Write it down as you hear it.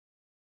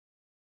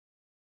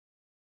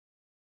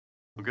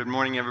Well, good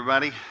morning,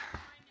 everybody.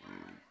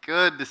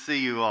 Good to see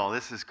you all.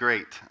 This is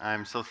great.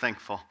 I'm so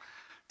thankful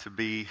to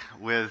be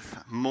with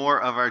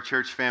more of our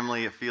church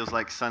family. It feels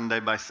like Sunday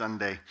by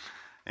Sunday.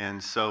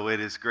 And so it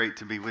is great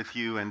to be with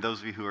you. And those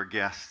of you who are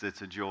guests,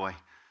 it's a joy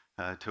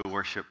to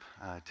worship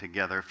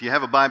together. If you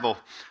have a Bible,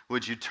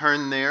 would you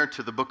turn there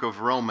to the book of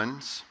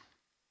Romans?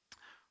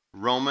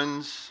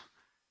 Romans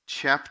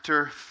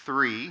chapter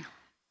 3.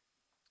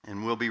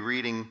 And we'll be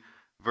reading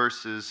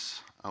verses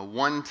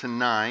 1 to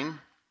 9.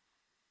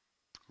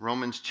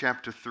 Romans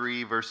chapter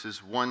 3,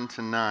 verses 1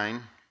 to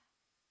 9.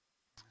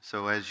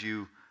 So as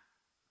you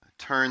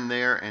turn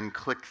there and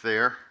click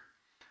there,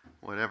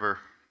 whatever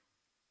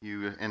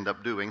you end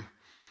up doing,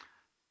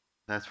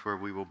 that's where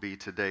we will be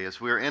today.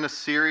 As we're in a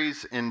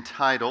series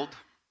entitled,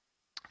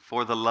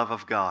 For the Love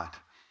of God.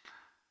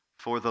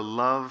 For the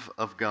Love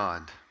of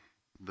God.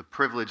 The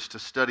privilege to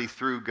study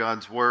through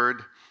God's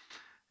Word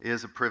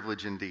is a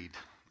privilege indeed.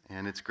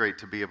 And it's great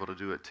to be able to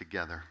do it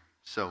together.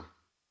 So,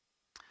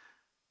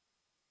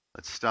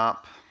 let's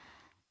stop,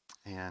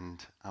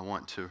 and I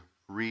want to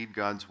read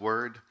God's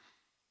Word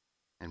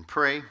and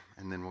pray,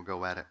 and then we'll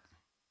go at it.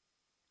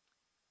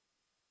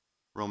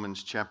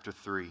 Romans chapter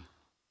 3.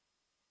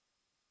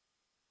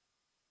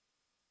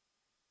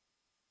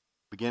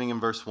 Beginning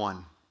in verse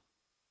 1.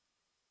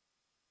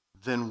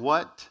 Then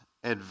what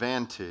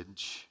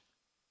advantage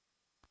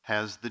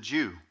has the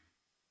Jew?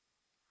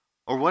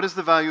 Or what is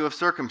the value of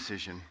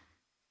circumcision?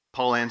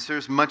 Paul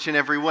answers, much in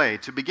every way.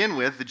 To begin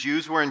with, the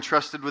Jews were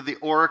entrusted with the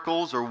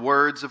oracles or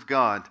words of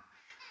God.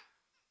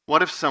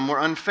 What if some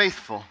were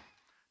unfaithful?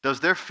 Does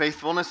their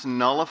faithfulness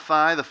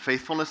nullify the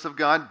faithfulness of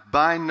God?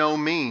 By no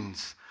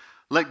means.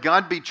 Let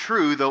God be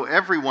true, though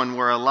everyone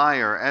were a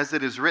liar, as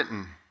it is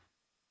written,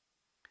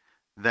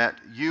 that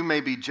you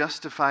may be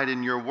justified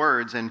in your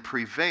words and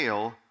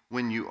prevail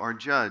when you are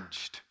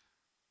judged.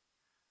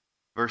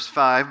 Verse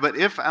 5, but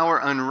if our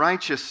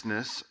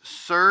unrighteousness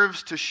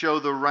serves to show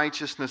the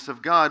righteousness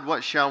of God,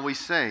 what shall we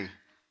say?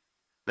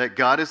 That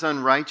God is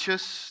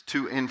unrighteous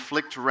to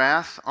inflict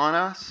wrath on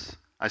us?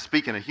 I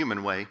speak in a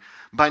human way.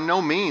 By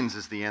no means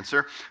is the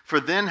answer. For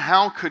then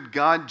how could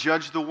God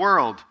judge the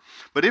world?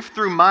 But if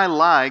through my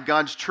lie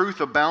God's truth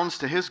abounds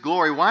to his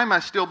glory, why am I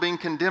still being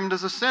condemned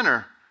as a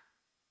sinner?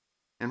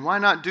 And why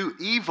not do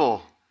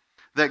evil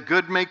that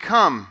good may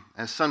come,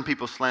 as some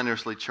people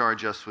slanderously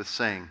charge us with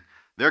saying?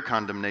 Their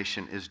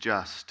condemnation is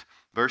just.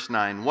 Verse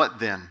 9, what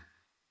then?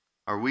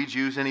 Are we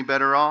Jews any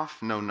better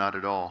off? No, not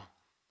at all.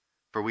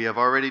 For we have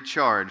already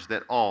charged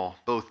that all,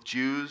 both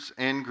Jews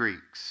and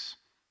Greeks,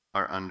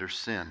 are under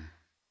sin.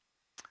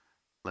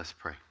 Let's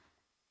pray.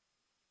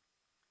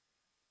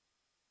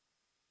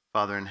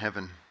 Father in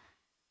heaven,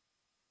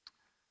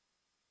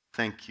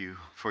 thank you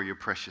for your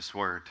precious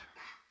word.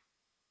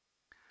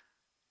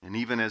 And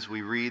even as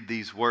we read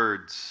these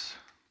words,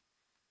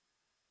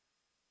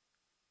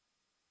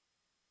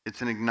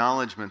 it's an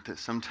acknowledgement that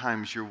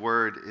sometimes your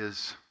word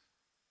is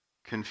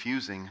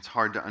confusing. It's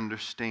hard to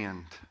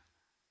understand.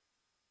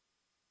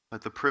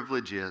 But the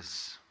privilege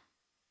is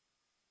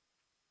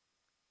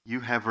you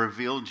have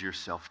revealed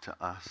yourself to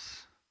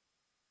us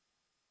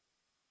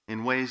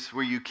in ways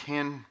where you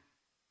can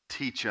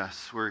teach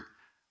us, where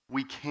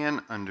we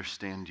can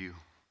understand you.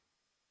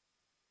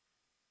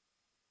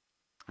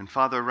 And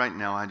Father, right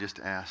now I just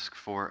ask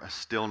for a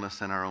stillness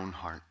in our own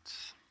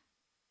hearts.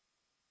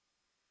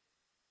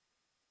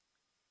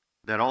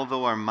 That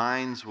although our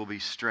minds will be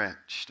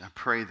stretched, I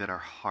pray that our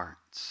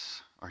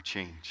hearts are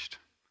changed.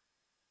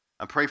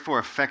 I pray for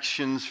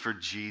affections for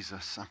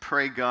Jesus. I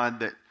pray,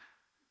 God, that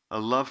a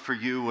love for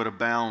you would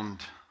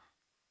abound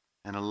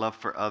and a love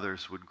for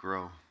others would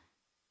grow.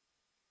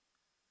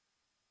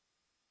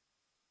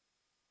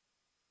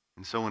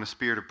 And so in a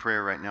spirit of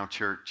prayer right now,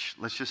 church,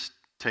 let's just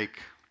take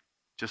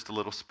just a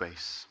little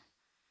space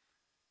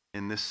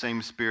in this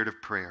same spirit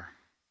of prayer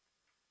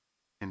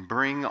and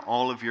bring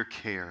all of your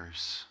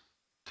cares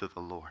to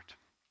the Lord.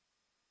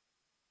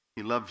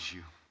 He loves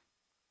you.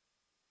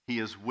 He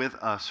is with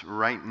us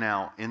right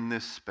now in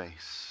this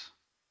space.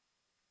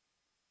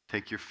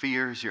 Take your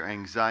fears, your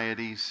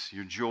anxieties,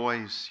 your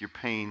joys, your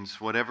pains,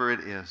 whatever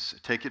it is,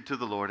 take it to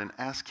the Lord and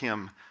ask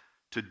him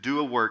to do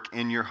a work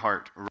in your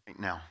heart right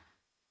now.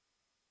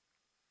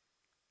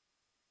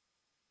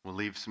 We'll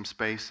leave some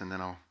space and then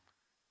I'll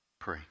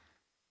pray.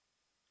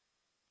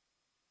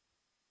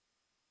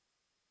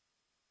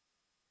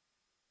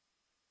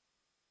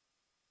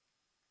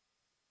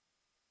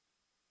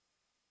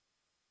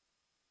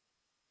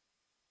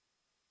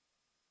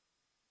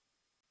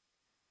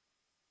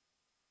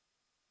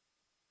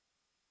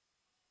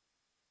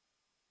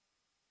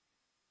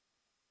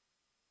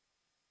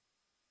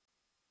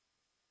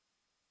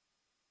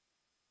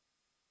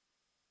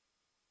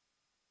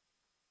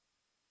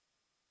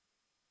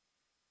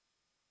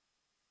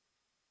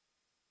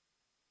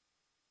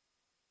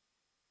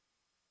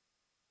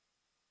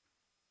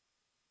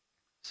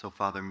 So,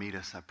 Father, meet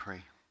us, I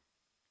pray.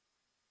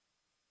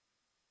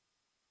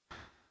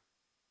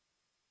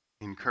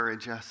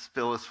 Encourage us,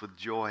 fill us with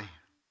joy.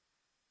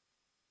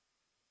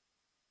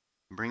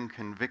 Bring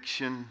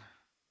conviction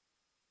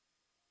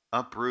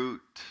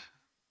uproot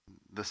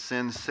the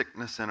sin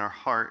sickness in our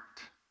heart,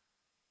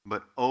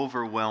 but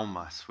overwhelm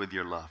us with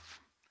your love.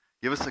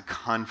 Give us a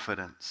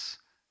confidence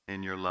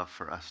in your love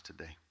for us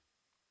today.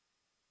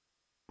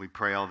 We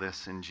pray all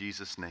this in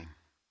Jesus' name.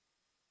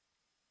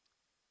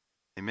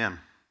 Amen.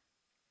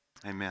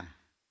 Amen.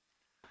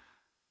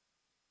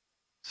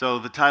 So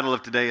the title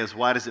of today is,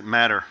 Why Does It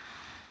Matter?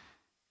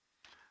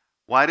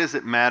 Why does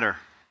it matter?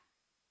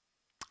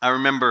 I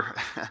remember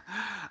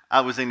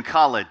I was in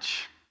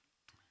college,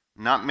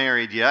 not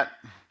married yet,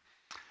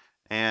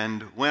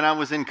 and when I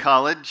was in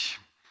college,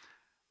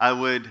 I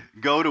would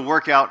go to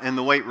work out in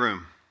the weight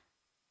room.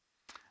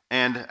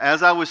 And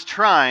as I was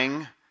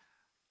trying,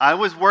 I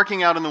was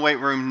working out in the weight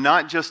room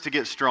not just to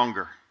get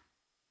stronger.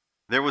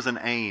 There was an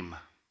aim.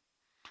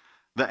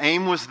 The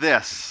aim was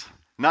this,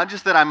 not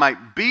just that I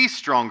might be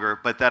stronger,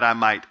 but that I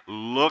might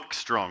look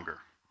stronger.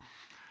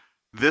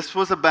 This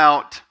was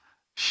about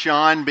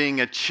Sean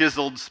being a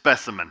chiseled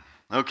specimen,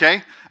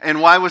 okay? And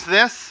why was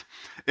this?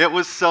 It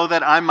was so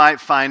that I might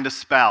find a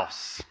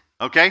spouse,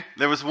 okay?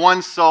 There was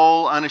one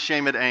sole,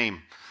 unashamed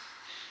aim.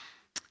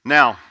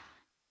 Now,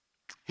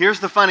 here's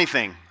the funny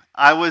thing.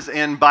 I was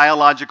in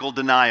biological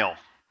denial.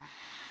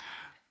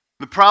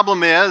 The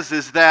problem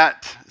is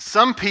that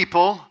some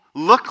people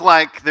look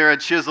like they're a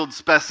chiseled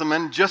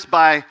specimen just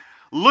by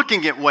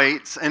looking at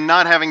weights and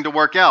not having to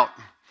work out.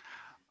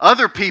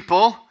 Other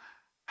people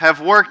have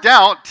worked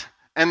out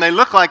and they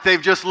look like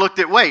they've just looked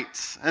at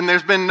weights and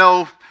there's been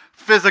no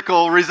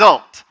physical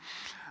result.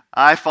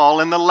 I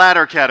fall in the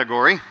latter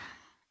category,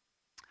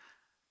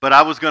 but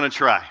I was going to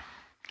try.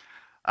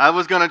 I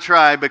was going to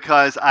try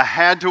because I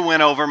had to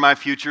win over my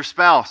future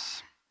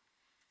spouse.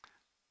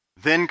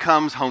 Then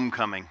comes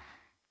homecoming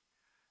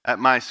at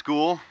my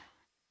school,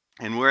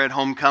 and we're at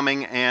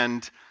homecoming,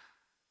 and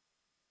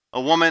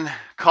a woman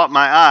caught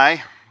my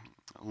eye,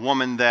 a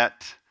woman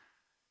that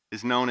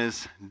is known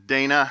as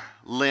Dana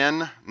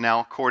Lynn,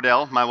 now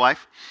Cordell, my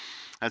wife.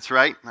 That's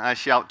right, I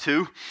shout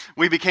too.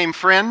 We became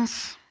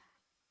friends.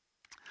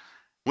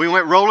 We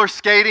went roller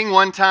skating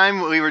one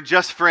time. We were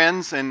just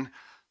friends, and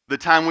the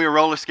time we were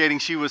roller skating,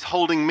 she was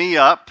holding me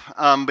up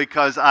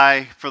because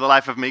I, for the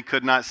life of me,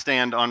 could not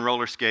stand on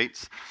roller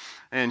skates,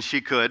 and she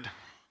could.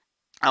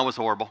 I was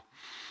horrible.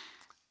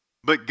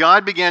 But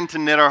God began to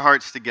knit our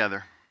hearts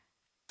together.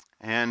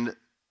 And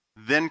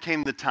then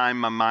came the time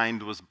my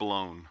mind was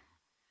blown.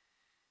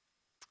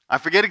 I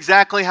forget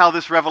exactly how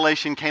this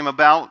revelation came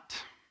about,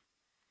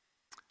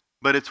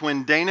 but it's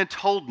when Dana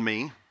told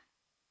me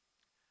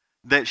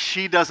that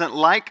she doesn't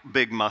like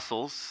big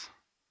muscles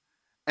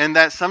and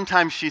that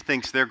sometimes she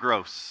thinks they're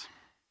gross.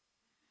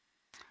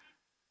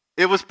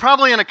 It was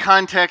probably in a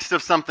context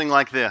of something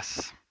like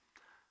this.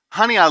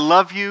 Honey, I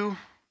love you.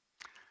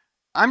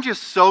 I'm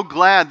just so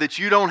glad that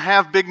you don't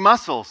have big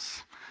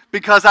muscles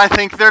because I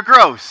think they're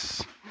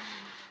gross.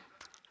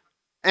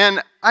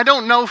 And I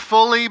don't know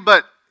fully,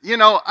 but,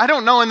 I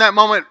don't know in that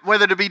moment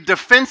whether to be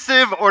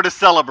defensive or to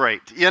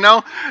celebrate,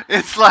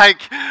 It's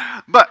like,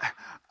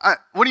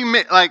 what do you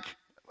mean? Like,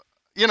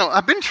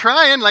 I've been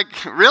trying,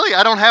 really?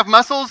 I don't have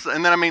muscles?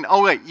 And then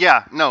oh wait,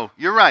 yeah, no,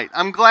 you're right.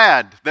 I'm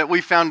glad that we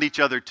found each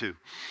other too.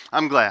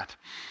 I'm glad.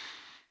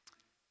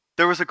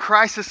 There was a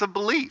crisis of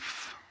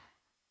belief.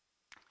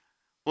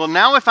 Well,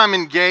 now if I'm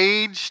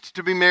engaged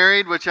to be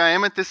married, which I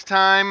am at this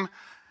time,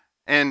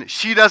 and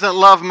she doesn't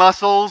love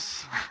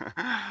muscles,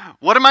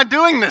 what am I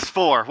doing this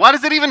for? Why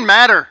does it even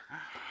matter?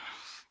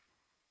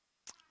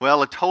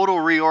 Well, a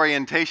total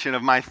reorientation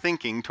of my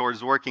thinking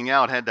towards working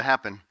out had to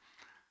happen.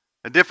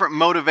 A different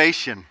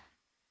motivation.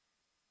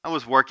 I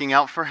was working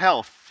out for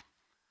health.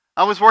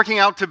 I was working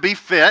out to be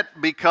fit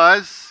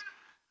because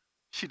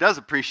she does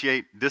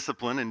appreciate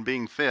discipline and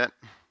being fit.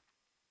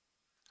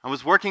 I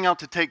was working out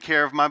to take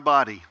care of my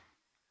body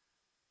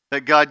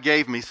that God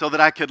gave me so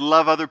that I could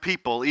love other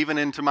people even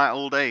into my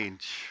old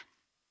age.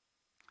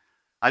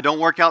 I don't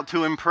work out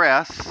to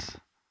impress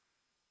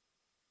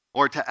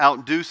or to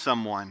outdo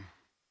someone.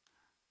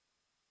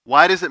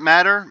 Why does it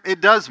matter?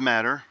 It does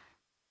matter,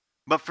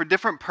 but for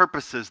different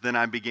purposes than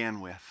I began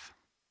with.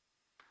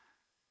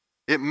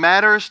 It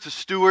matters to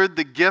steward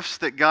the gifts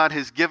that God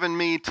has given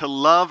me, to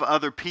love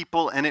other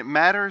people, and it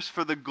matters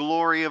for the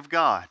glory of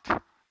God.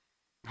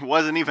 It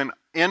wasn't even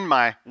in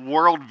my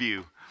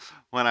worldview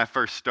when I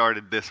first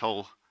started this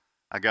whole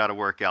I gotta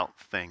work out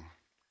thing.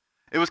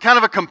 It was kind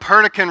of a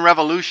Copernican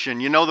revolution,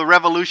 the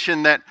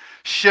revolution that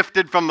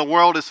shifted from the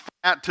world is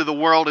flat to the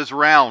world is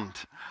round.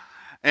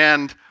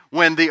 And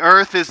when the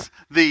earth is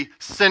the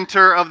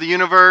center of the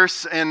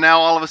universe, and now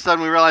all of a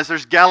sudden we realize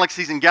there's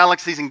galaxies and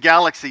galaxies and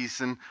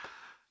galaxies, and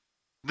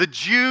the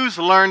Jews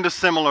learned a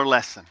similar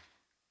lesson.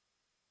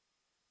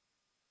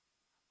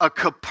 A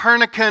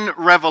Copernican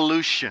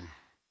revolution.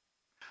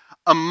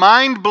 A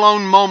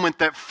mind-blown moment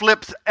that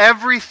flips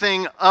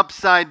everything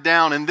upside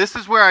down. And this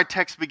is where our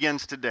text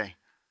begins today.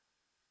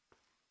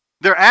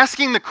 They're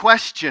asking the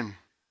question,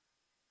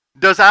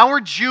 does our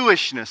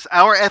Jewishness,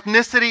 our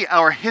ethnicity,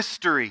 our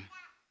history,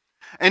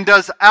 and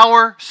does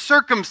our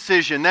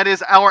circumcision, that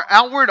is our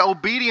outward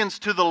obedience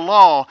to the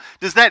law,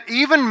 does that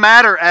even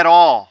matter at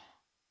all?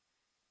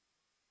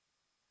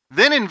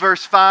 Then in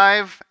verse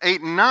 5,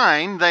 8, and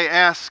 9, they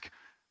ask,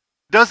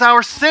 does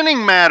our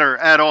sinning matter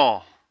at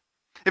all?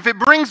 If it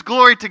brings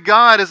glory to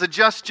God as a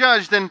just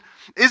judge, then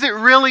is it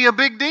really a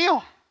big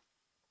deal?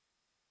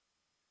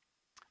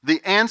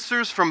 The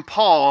answers from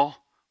Paul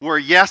were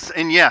yes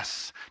and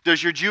yes.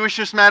 Does your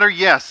Jewishness matter?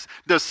 Yes.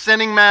 Does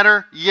sinning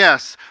matter?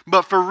 Yes.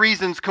 But for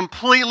reasons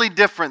completely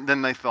different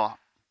than they thought.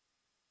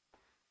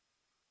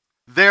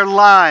 Their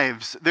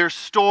lives, their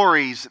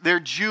stories, their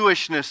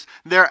Jewishness,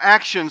 their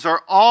actions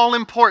are all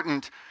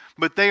important,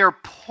 but they are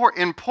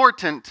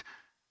important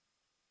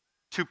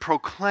to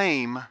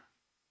proclaim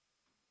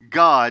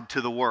God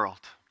to the world.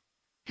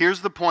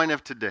 Here's the point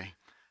of today.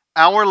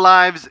 Our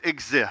lives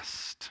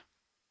exist.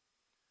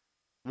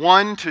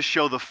 1, to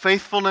show the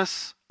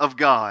faithfulness of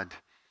God,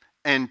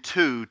 and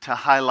 2, to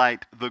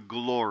highlight the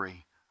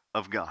glory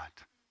of God.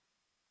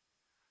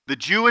 The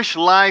Jewish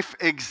life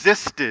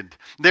existed.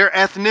 Their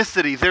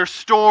ethnicity, their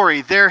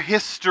story, their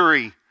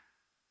history,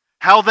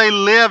 how they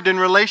lived in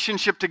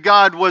relationship to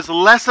God was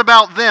less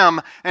about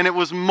them and it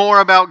was more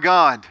about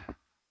God.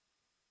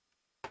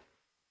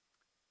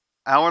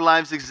 Our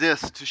lives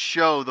exist to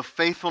show the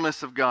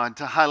faithfulness of God,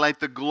 to highlight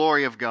the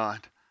glory of God.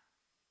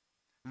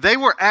 They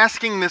were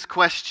asking this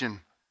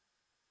question,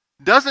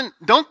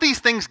 don't these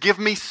things give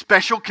me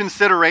special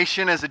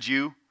consideration as a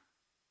Jew?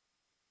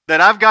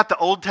 That I've got the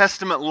Old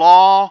Testament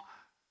law,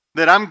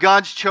 that I'm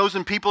God's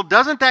chosen people,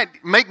 doesn't that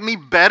make me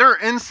better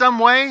in some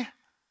way?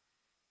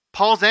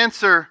 Paul's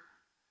answer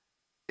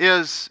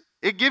is,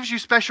 it gives you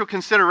special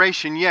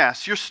consideration,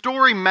 yes. Your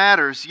story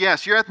matters,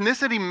 yes. Your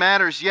ethnicity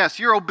matters, yes.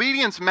 Your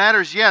obedience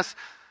matters, yes.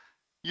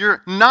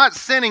 Your not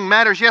sinning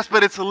matters, yes,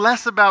 but it's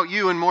less about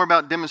you and more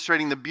about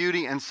demonstrating the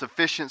beauty and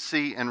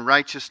sufficiency and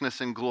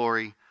righteousness and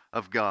glory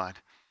of God.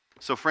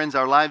 So friends,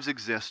 our lives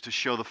exist to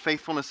show the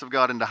faithfulness of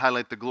God and to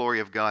highlight the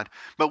glory of God.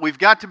 But we've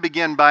got to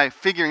begin by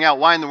figuring out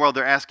why in the world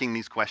they're asking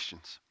these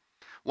questions.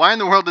 Why in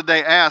the world did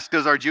they ask,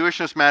 does our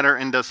Jewishness matter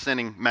and does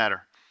sinning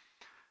matter?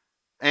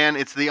 And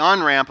it's the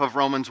on-ramp of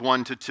Romans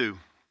 1 to 2.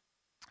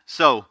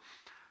 So,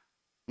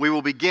 we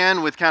will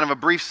begin with kind of a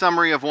brief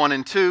summary of 1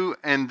 and 2,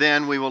 and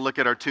then we will look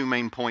at our 2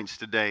 main points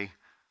today,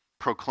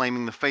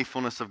 proclaiming the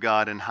faithfulness of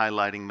God and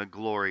highlighting the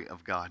glory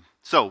of God.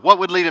 So, what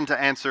would lead him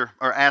to answer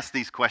or ask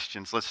these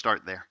questions? Let's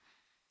start there.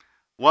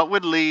 What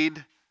would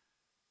lead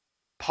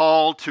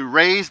Paul to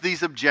raise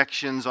these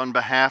objections on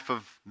behalf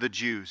of the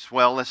Jews?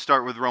 Well, let's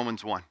start with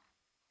Romans 1.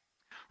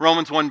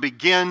 Romans 1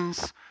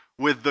 begins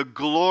with the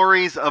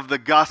glories of the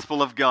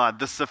gospel of God,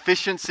 the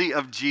sufficiency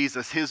of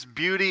Jesus, his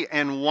beauty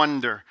and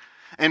wonder,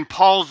 and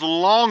Paul's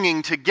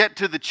longing to get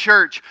to the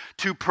church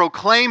to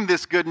proclaim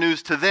this good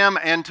news to them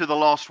and to the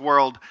lost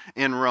world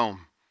in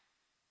Rome.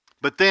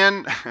 But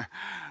then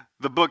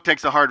the book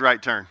takes a hard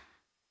right turn.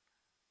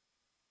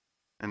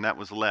 And that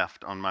was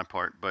left on my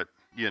part, but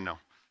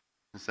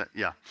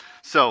yeah.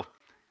 So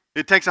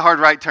it takes a hard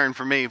right turn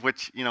for me,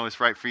 which, is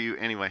right for you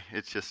anyway.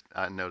 It's just,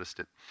 I noticed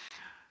it.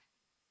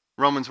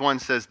 Romans 1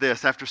 says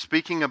this, after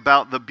speaking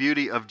about the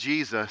beauty of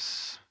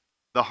Jesus,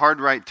 the hard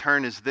right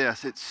turn is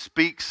this. It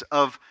speaks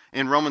of,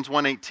 in Romans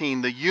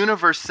 1:18, the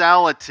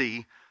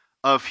universality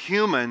of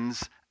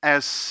humans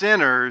as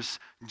sinners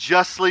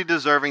justly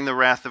deserving the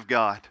wrath of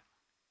God.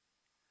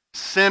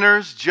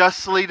 Sinners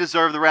justly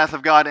deserve the wrath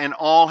of God, and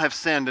all have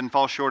sinned and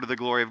fall short of the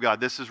glory of God.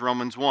 This is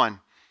Romans 1.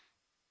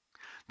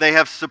 They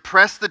have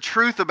suppressed the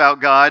truth about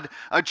God,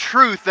 a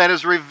truth that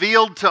is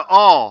revealed to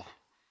all.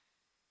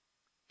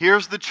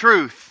 Here's the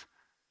truth,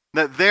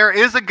 that there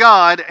is a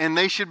God and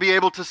they should be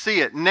able to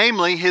see it,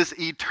 namely his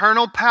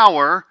eternal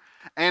power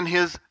and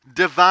his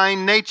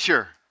divine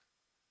nature.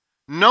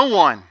 No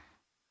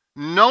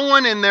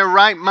one in their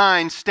right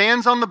mind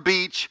stands on the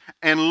beach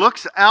and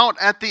looks out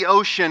at the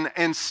ocean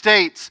and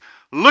states,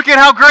 "Look at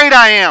how great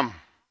I am."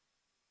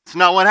 It's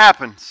not what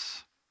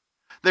happens.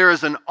 There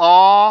is an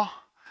awe,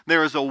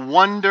 there is a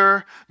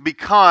wonder,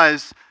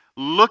 because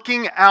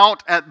looking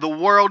out at the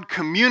world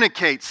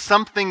communicates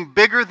something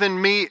bigger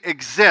than me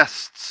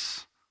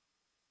exists.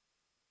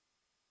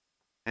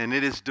 And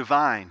it is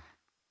divine.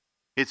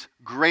 It's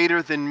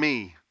greater than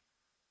me.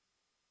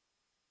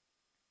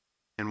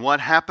 And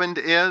what happened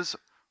is,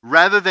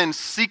 rather than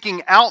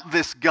seeking out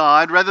this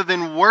God, rather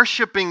than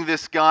worshiping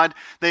this God,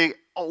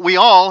 we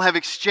all have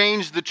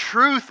exchanged the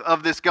truth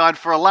of this God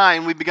for a lie,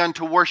 and we've begun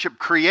to worship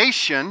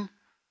creation,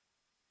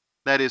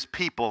 that is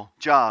people,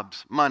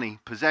 jobs, money,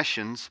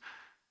 possessions,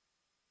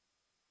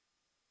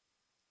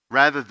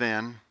 rather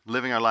than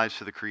living our lives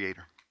for the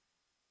Creator.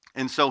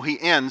 And so he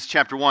ends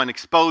chapter 1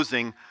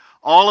 exposing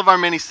all of our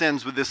many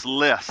sins with this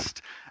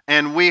list.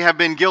 And we have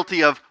been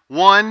guilty of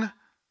one,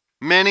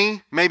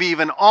 many, maybe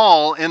even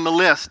all in the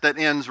list that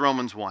ends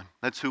Romans 1.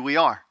 That's who we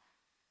are.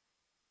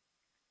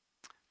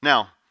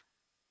 Now,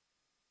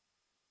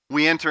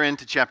 we enter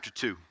into chapter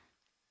 2.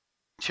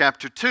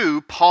 Chapter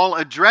 2, Paul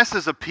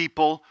addresses a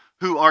people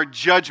who are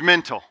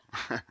judgmental.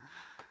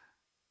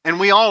 And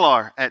we all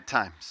are at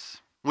times.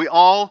 We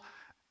all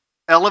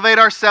elevate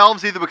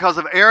ourselves either because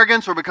of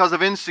arrogance or because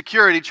of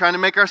insecurity, trying to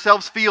make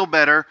ourselves feel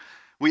better.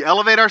 We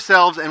elevate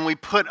ourselves and we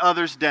put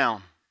others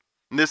down.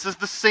 And this is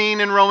the scene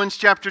in Romans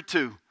chapter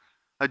 2.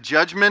 A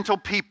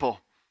judgmental people.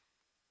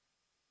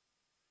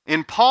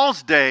 In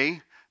Paul's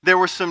day, there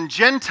were some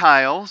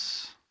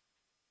Gentiles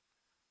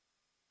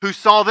who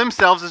saw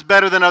themselves as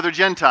better than other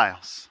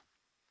Gentiles.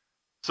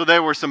 So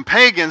there were some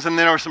pagans and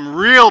there were some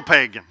real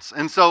pagans.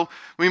 And so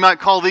we might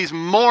call these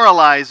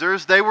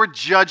moralizers. They were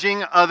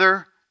judging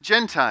other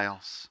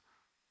Gentiles.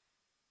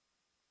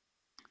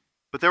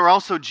 But there were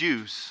also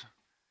Jews.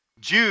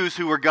 Jews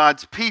who were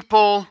God's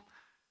people.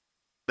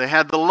 They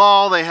had the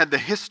law, they had the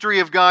history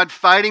of God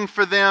fighting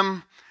for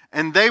them,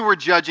 and they were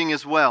judging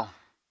as well.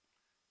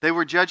 They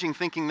were judging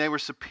thinking they were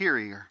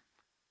superior.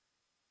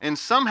 And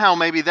somehow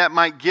maybe that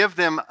might give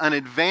them an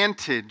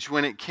advantage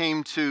when it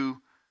came to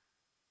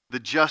the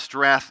just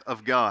wrath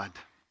of God.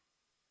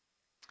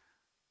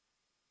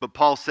 But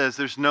Paul says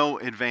there's no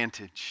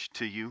advantage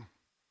to you.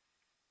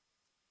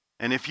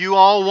 And if you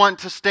all want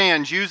to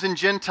stand, Jews and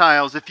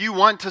Gentiles, if you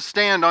want to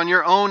stand on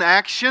your own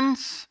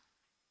actions,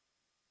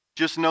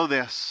 just know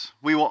this,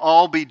 we will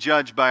all be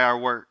judged by our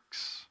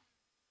works.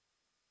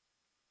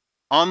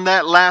 On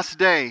that last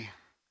day,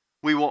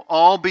 we will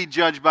all be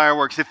judged by our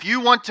works. If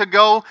you want to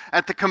go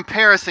at the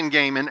comparison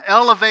game and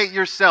elevate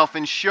yourself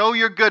and show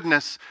your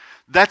goodness,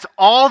 that's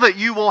all that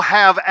you will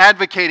have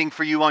advocating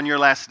for you on your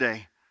last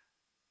day.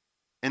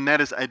 And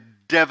that is a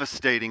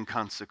devastating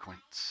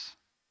consequence.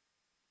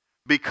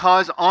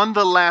 Because on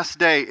the last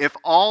day, if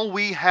all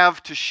we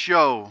have to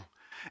show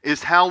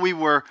is how we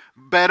were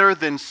better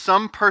than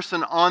some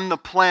person on the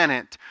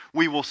planet,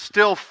 we will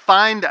still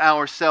find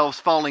ourselves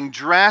falling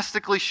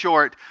drastically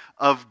short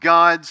of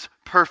God's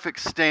perfect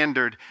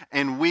standard,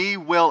 and we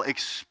will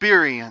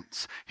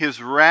experience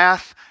His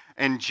wrath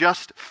and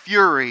just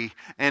fury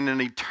and an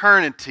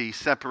eternity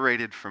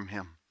separated from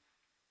Him.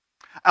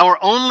 Our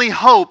only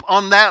hope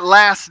on that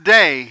last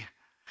day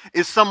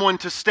is someone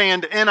to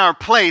stand in our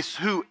place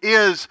who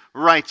is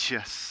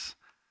righteous,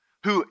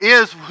 who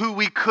is who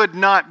we could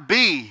not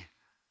be.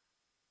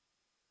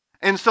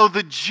 And so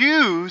the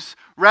Jews,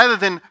 rather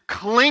than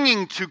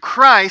clinging to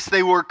Christ,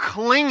 they were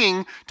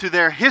clinging to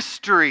their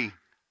history,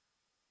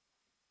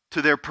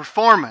 to their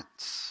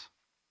performance.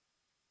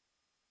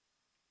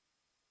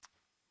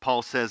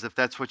 Paul says if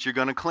that's what you're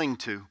going to cling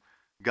to,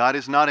 God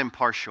is not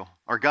impartial,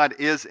 or God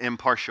is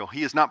impartial.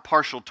 He is not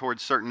partial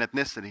towards certain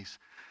ethnicities.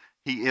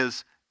 He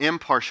is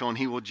impartial, and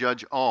He will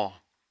judge all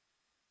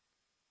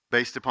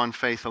based upon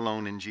faith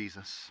alone in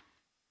Jesus.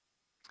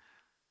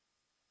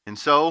 And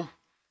so,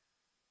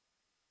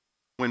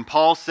 when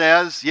Paul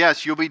says,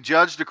 yes, you'll be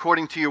judged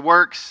according to your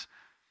works,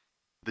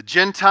 the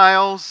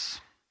Gentiles,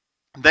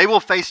 they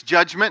will face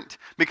judgment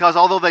because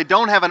although they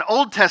don't have an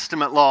Old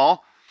Testament law,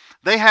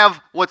 they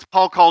have what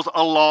Paul calls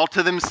a law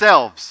to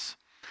themselves.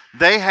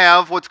 They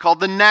have what's called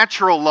the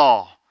natural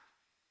law.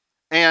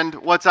 And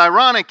what's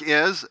ironic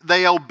is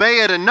they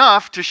obey it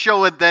enough to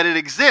show it that it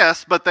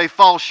exists, but they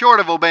fall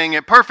short of obeying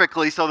it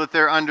perfectly so that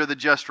they're under the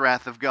just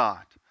wrath of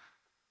God.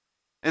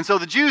 And so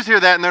the Jews hear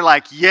that and they're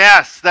like,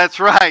 yes, that's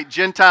right,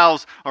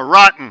 Gentiles are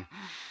rotten.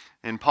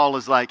 And Paul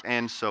is like,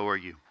 and so are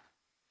you.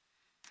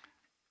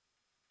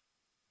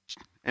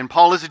 And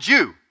Paul is a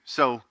Jew,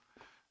 so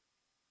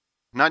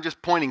not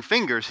just pointing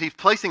fingers, he's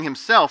placing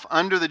himself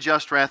under the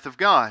just wrath of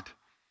God.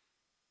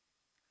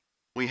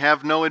 We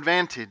have no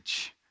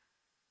advantage.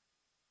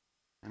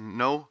 And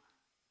none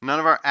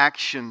of our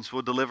actions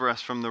will deliver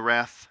us from the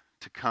wrath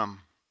to come.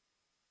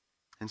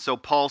 And so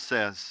Paul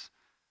says,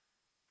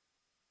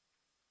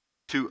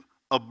 to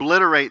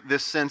obliterate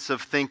this sense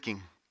of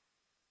thinking.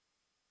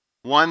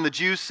 One, the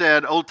Jews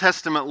said, Old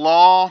Testament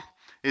law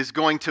is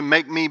going to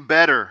make me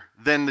better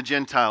than the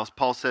Gentiles.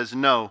 Paul says,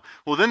 no.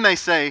 Well, then he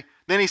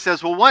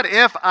says, well, what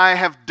if I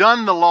have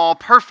done the law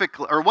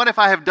perfectly? Or what if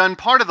I have done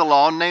part of the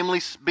law,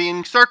 namely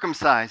being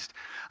circumcised?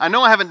 I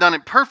know I haven't done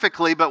it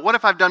perfectly, but what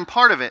if I've done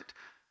part of it?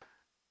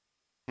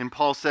 And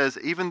Paul says,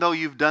 even though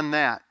you've done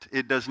that,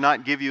 it does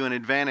not give you an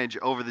advantage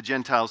over the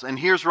Gentiles. And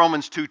here's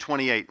Romans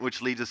 2:28,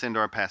 which leads us into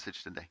our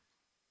passage today.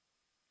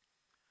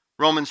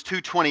 Romans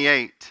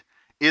 2:28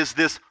 is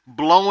this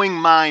blowing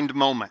mind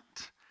moment.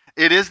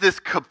 It is this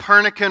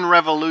Copernican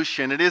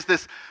revolution. It is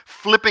this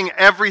flipping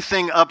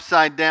everything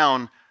upside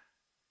down.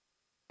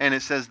 And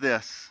it says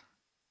this,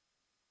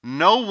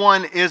 no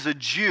one is a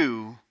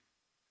Jew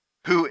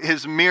who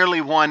is merely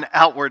one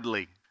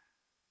outwardly.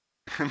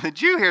 And the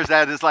Jew hears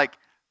that and is like,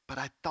 but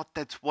I thought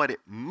that's what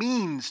it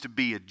means to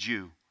be a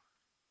Jew.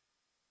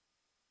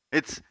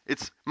 It's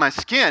my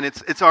skin.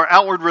 It's our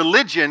outward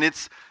religion.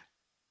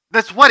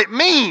 That's what it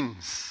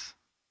means.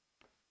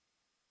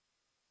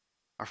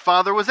 Our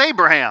father was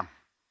Abraham.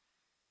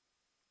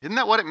 Isn't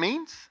that what it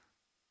means?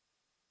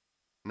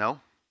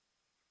 No.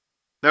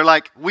 They're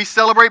like, we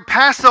celebrate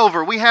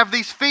Passover. We have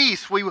these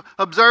feasts. We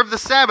observe the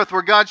Sabbath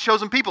where God's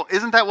chosen people.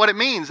 Isn't that what it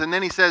means? And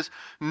then he says,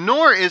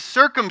 nor is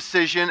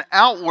circumcision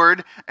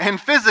outward and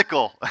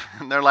physical.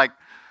 And they're like,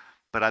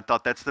 but I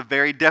thought that's the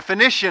very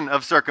definition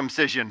of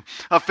circumcision,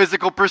 a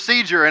physical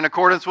procedure in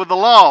accordance with the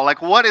law.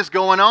 Like, what is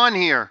going on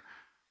here?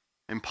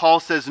 And Paul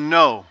says,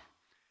 no.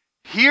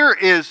 Here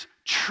is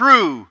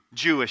true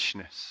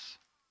Jewishness.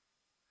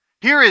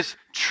 Here is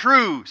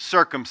true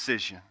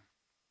circumcision.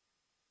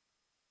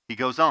 He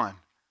goes on.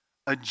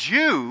 A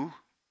Jew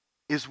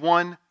is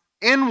one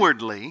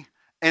inwardly,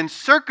 and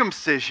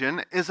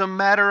circumcision is a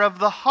matter of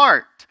the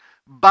heart,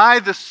 by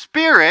the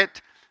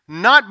Spirit,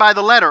 not by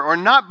the letter, or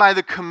not by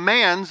the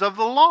commands of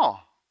the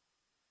law.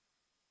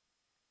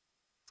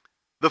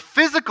 The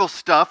physical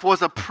stuff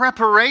was a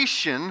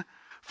preparation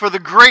for the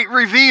great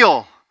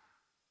reveal.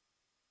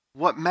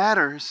 What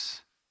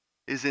matters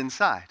is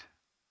inside.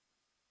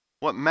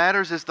 What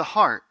matters is the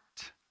heart.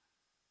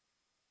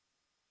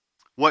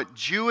 What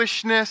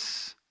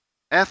Jewishness,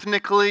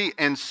 ethnically,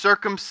 and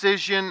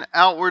circumcision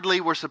outwardly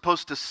were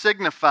supposed to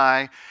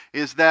signify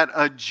is that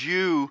a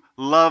Jew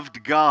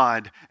loved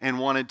God and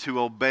wanted to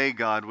obey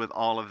God with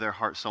all of their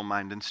heart, soul,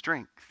 mind, and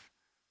strength.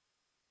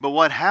 But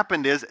what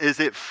happened is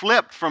it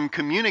flipped from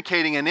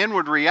communicating an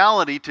inward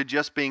reality to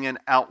just being an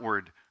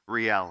outward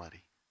reality.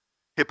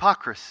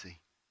 Hypocrisy.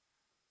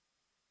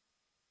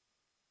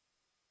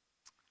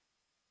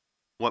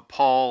 What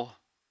Paul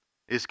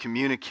is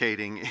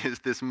communicating is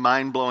this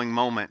mind-blowing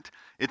moment.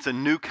 It's a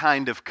new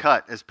kind of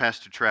cut, as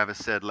Pastor Travis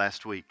said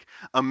last week,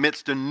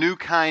 amidst a new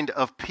kind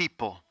of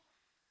people.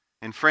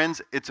 And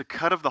friends, it's a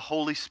cut of the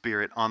Holy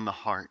Spirit on the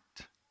heart,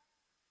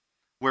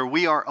 where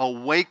we are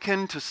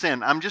awakened to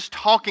sin. I'm just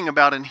talking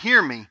about, and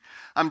hear me,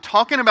 I'm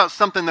talking about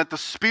something that the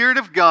Spirit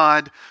of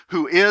God,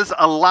 who is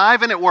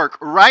alive and at work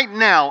right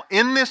now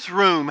in this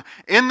room,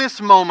 in this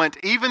moment,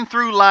 even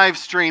through live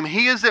stream,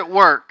 He is at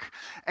work.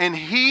 And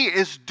He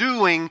is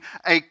doing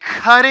a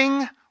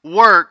cutting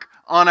work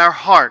on our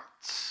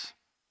hearts.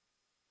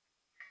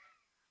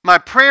 My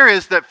prayer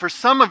is that for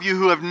some of you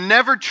who have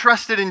never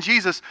trusted in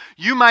Jesus,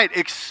 you might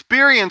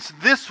experience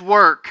this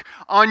work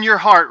on your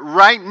heart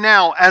right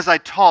now as I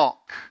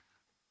talk.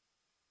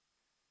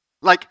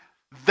 Like,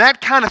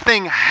 that kind of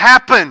thing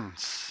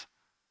happens.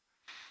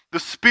 The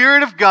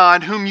Spirit of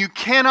God, whom you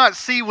cannot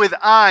see with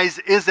eyes,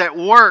 is at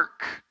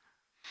work.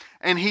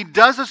 And He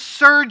does a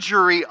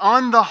surgery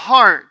on the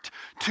heart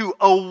to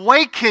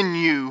awaken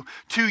you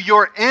to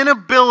your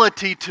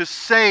inability to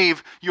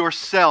save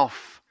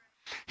yourself.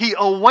 He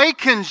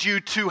awakens you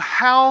to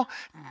how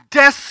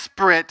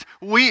desperate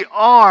we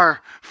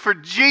are for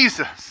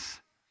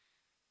Jesus.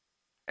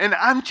 And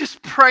I'm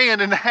just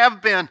praying, and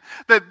have been,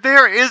 that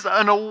there is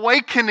an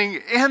awakening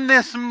in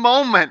this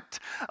moment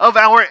of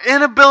our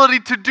inability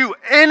to do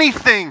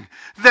anything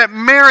that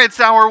merits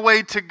our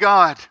way to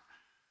God.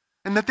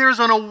 And that there's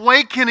an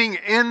awakening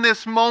in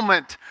this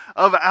moment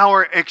of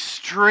our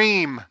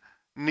extreme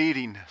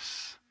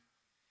neediness.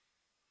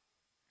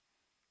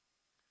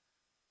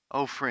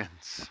 Oh,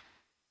 friends,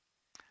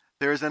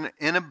 there is an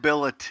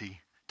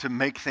inability to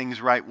make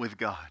things right with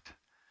God.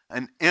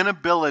 An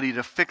inability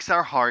to fix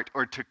our heart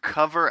or to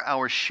cover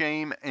our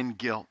shame and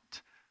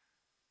guilt.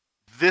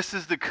 This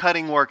is the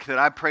cutting work that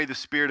I pray the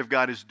Spirit of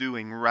God is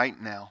doing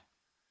right now.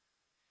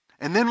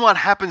 And then what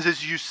happens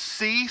is you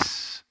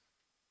cease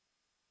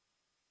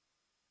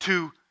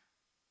to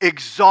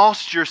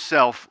exhaust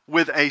yourself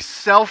with a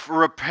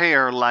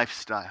self-repair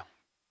lifestyle.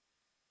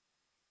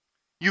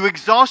 You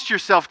exhaust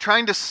yourself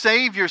trying to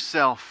save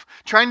yourself,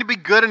 trying to be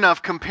good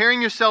enough,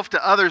 comparing yourself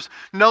to others.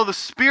 No, the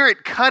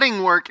Spirit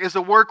cutting work is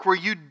a work where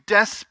you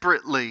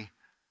desperately,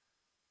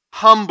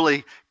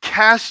 humbly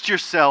cast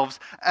yourselves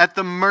at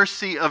the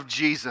mercy of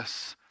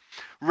Jesus.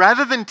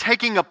 Rather than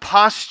taking a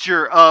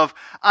posture of,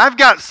 I've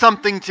got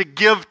something to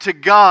give to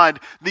God,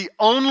 the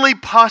only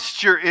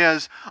posture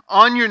is,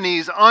 on your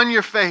knees, on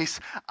your face,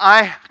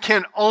 I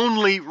can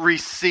only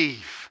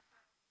receive.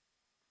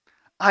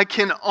 I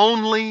can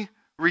only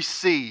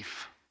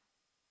receive.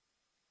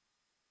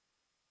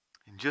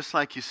 And just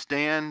like you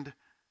stand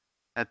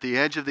at the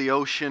edge of the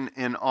ocean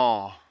in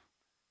awe,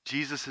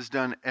 Jesus has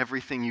done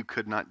everything you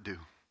could not do.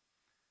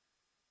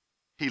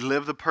 He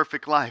lived the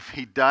perfect life.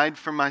 He died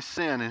for my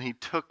sin, and He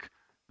took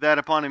that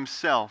upon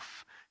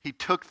Himself. He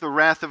took the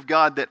wrath of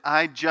God that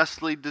I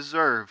justly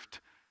deserved.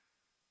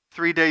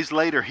 3 days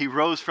later, He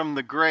rose from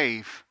the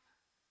grave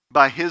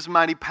by His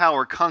mighty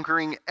power,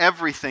 conquering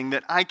everything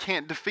that I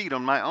can't defeat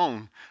on my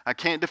own. I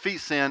can't defeat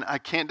sin, I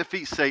can't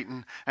defeat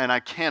Satan, and I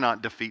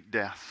cannot defeat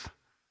death.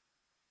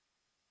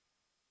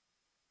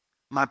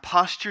 My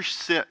posture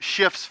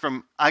shifts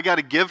from, I got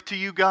to give to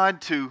you,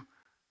 God, to,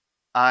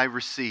 I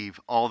receive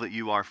all that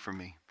you are for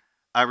me.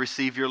 I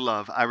receive your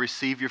love. I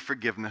receive your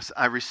forgiveness.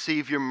 I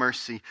receive your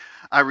mercy.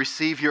 I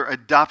receive your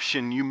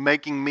adoption, you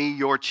making me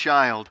your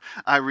child.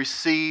 I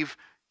receive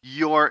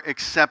your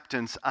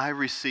acceptance. I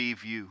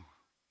receive you.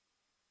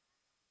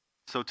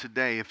 So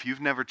today, if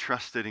you've never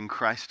trusted in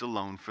Christ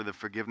alone for the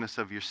forgiveness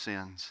of your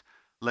sins,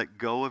 let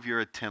go of your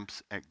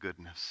attempts at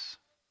goodness.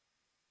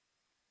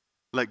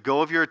 Let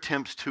go of your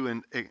attempts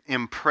to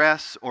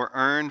impress or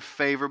earn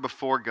favor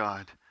before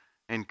God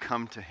and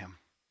come to Him.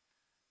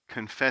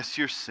 Confess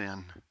your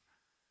sin,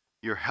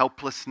 your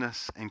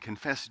helplessness, and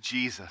confess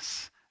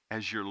Jesus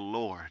as your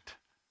Lord.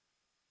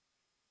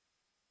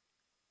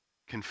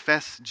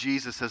 Confess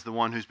Jesus as the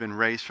one who's been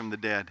raised from the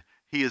dead.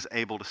 He is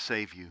able to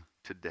save you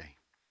today.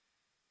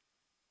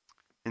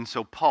 And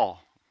so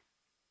Paul,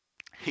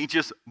 he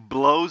just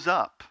blows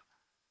up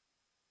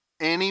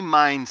any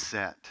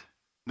mindset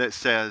that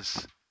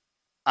says,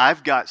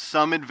 I've got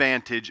some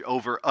advantage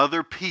over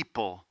other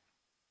people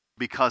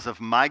because of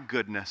my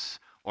goodness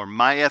or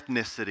my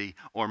ethnicity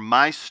or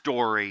my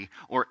story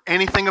or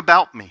anything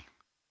about me.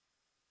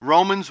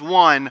 Romans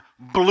 1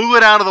 blew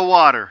it out of the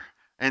water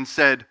and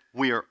said,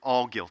 we are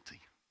all guilty.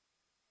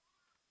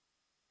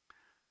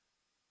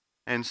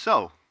 And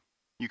so,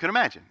 you can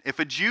imagine, if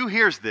a Jew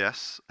hears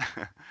this,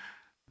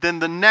 then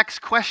the next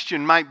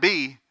question might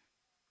be,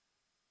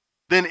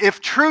 then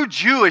if true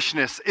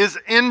Jewishness is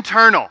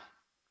internal,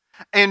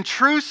 and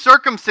true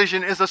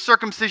circumcision is a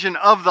circumcision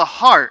of the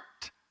heart,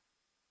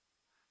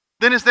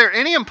 then is there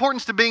any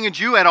importance to being a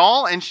Jew at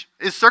all? And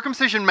is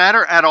circumcision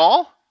matter at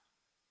all?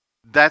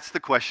 That's the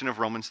question of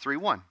Romans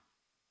 3:1.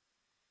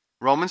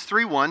 Romans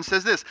 3:1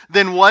 says this,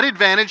 then what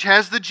advantage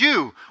has the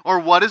Jew? Or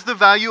what is the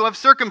value of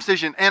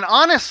circumcision? And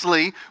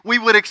honestly, we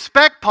would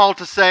expect Paul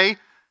to say,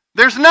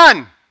 there's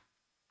none.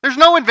 There's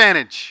no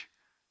advantage.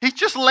 He's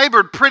just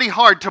labored pretty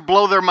hard to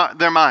blow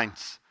their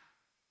minds,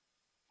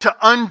 to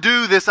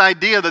undo this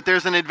idea that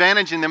there's an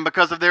advantage in them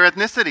because of their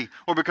ethnicity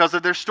or because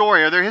of their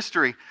story or their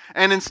history.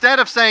 And instead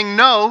of saying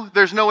no,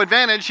 there's no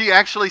advantage, he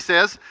actually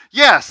says,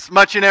 yes,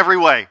 much in every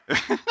way.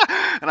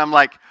 And I'm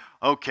like,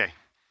 okay,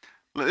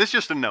 it's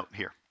just a note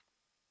here.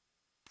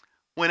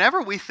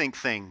 Whenever we think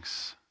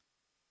things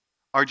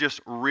are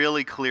just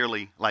really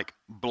clearly like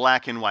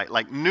black and white,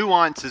 like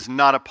nuance is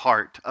not a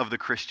part of the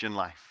Christian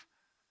life,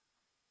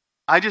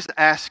 I just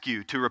ask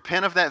you to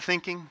repent of that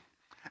thinking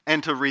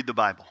and to read the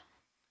Bible.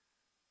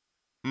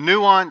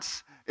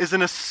 Nuance is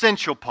an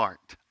essential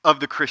part of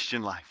the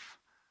Christian life.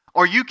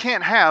 Or you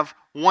can't have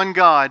one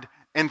God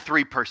and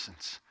three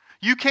persons.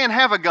 You can't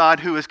have a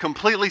God who is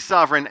completely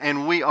sovereign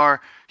and we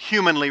are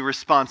humanly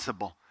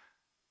responsible.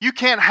 You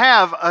can't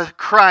have a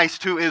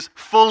Christ who is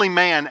fully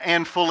man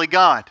and fully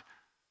God.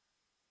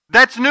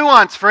 That's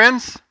nuance,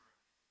 friends.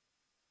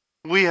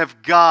 We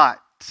have got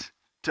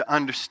to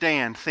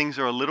understand things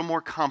are a little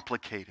more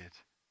complicated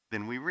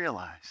than we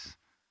realize.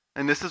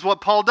 And this is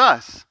what Paul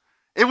does.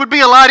 It would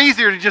be a lot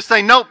easier to just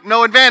say, nope,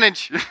 no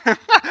advantage.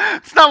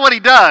 It's not what he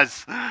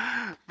does.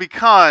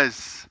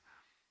 Because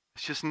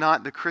it's just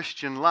not the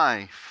Christian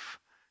life.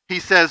 He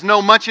says,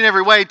 no, much in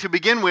every way. To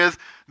begin with,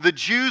 the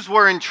Jews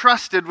were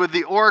entrusted with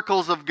the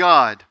oracles of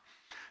God.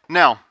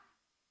 Now,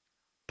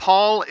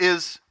 Paul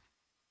is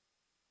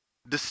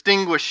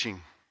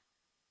distinguishing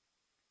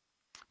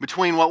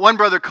between what one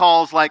brother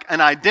calls like an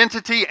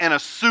identity and a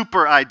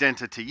super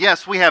identity.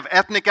 Yes, we have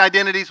ethnic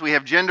identities, we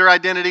have gender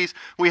identities,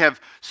 we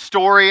have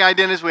story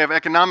identities, we have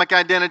economic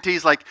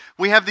identities. Like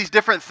we have these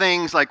different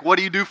things like what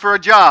do you do for a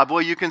job?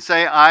 Well, you can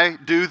say I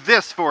do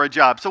this for a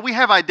job. So we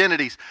have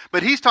identities,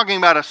 but he's talking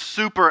about a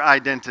super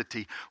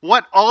identity.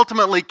 What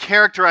ultimately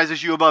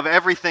characterizes you above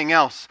everything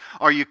else?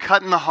 Are you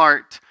cut in the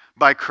heart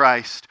by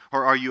Christ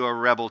or are you a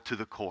rebel to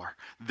the core?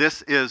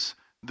 This is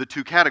the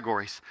two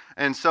categories.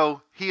 And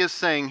so he is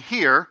saying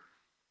here,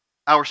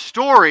 our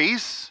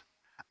stories,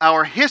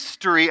 our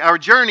history, our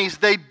journeys,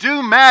 they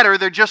do matter,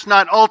 they're just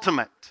not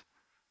ultimate.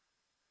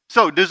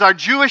 So does our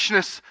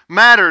Jewishness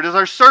matter? Does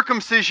our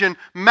circumcision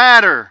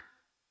matter?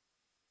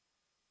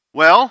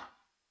 Well,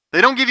 they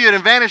don't give you an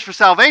advantage for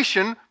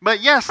salvation,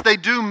 but yes, they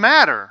do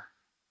matter.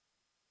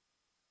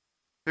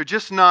 They're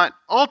just not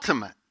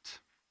ultimate.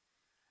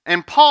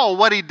 And Paul,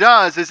 what he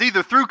does is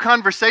either through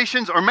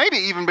conversations or maybe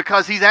even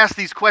because he's asked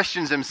these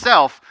questions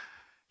himself,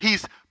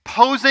 he's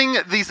posing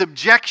these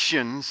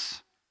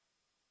objections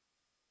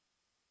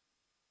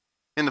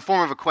in the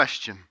form of a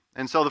question.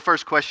 And so the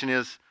first question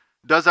is,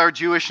 does our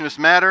Jewishness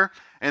matter?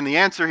 And the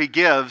answer he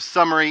gives,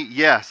 summary,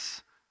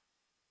 yes.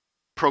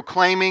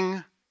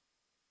 Proclaiming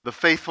the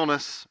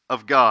faithfulness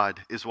of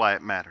God is why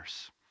it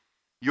matters.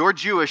 Your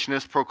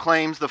Jewishness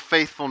proclaims the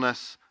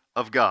faithfulness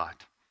of God.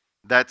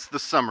 That's the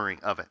summary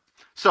of it.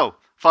 So,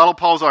 follow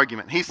Paul's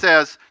argument. He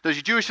says, does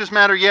your Jewishness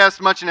matter? Yes,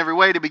 much in every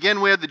way. To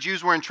begin with, the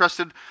Jews were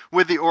entrusted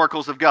with the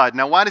oracles of God.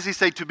 Now, why does he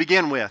say to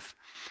begin with?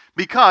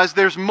 Because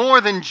there's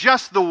more than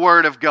just the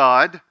Word of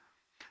God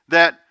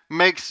that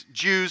makes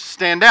Jews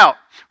stand out.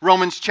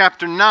 Romans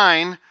chapter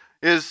 9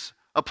 is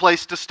a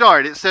place to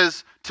start. It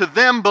says, to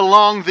them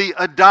belong the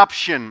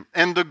adoption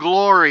and the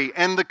glory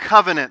and the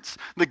covenants,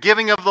 the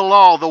giving of the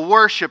law, the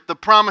worship, the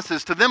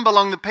promises. To them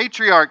belong the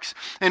patriarchs.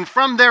 And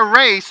from their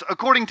race,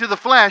 according to the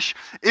flesh,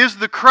 is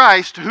the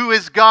Christ who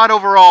is God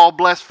over all,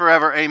 blessed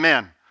forever.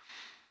 Amen.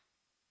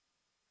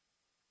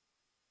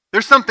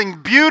 There's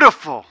something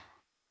beautiful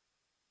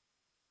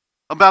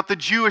about the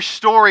Jewish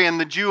story and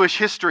the Jewish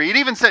history. It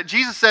even said,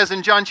 Jesus says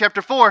in John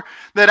chapter 4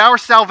 that our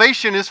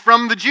salvation is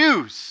from the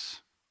Jews.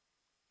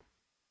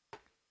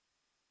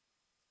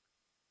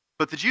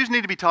 But the Jews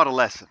need to be taught a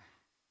lesson.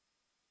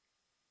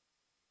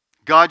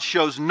 God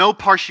shows no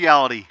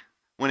partiality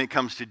when it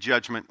comes to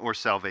judgment or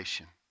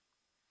salvation.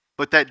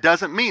 But that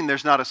doesn't mean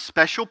there's not a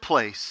special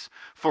place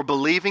for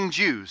believing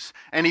Jews.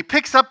 And he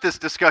picks up this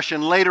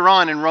discussion later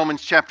on in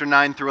Romans chapter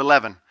 9 through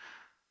 11.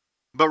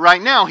 But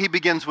right now he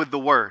begins with the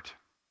Word.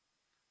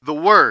 The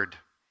Word.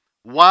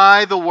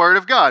 Why the Word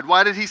of God?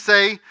 Why did he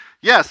say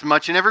Yes,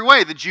 much in every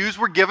way. The Jews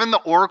were given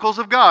the oracles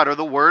of God, or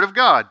the Word of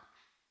God.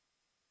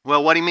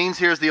 Well, what he means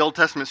here is the Old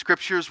Testament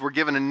scriptures were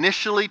given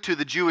initially to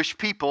the Jewish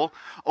people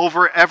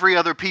over every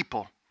other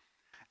people.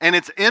 And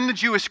it's in the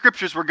Jewish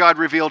scriptures where God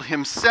revealed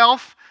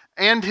himself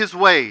and his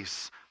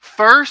ways,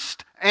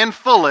 first and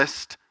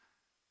fullest,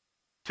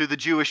 to the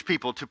Jewish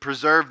people to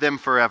preserve them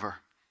forever.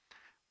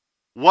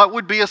 What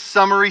would be a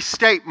summary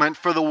statement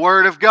for the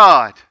Word of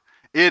God?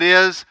 It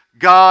is,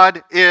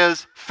 God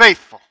is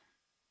faithful.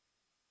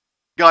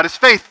 God is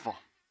faithful.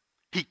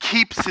 He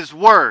keeps his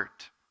word.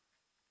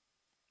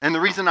 And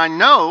the reason I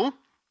know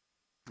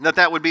that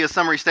that would be a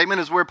summary statement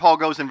is where Paul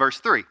goes in verse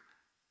 3.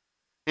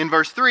 In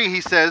verse 3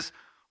 he says,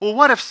 well,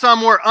 what if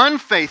some were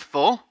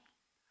unfaithful?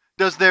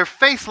 Does their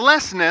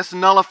faithlessness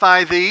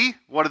nullify the,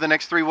 what are the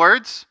next three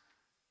words?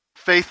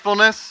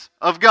 Faithfulness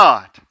of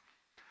God.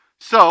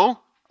 So,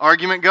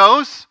 argument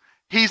goes,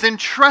 he's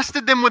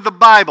entrusted them with the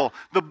Bible.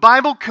 The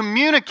Bible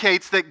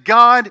communicates that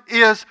God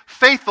is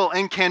faithful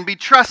and can be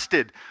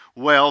trusted.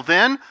 Well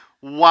then,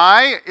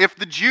 why, if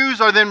the Jews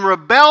are then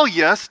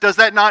rebellious, does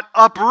that not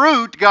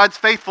uproot God's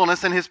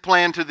faithfulness and his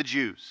plan to the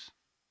Jews?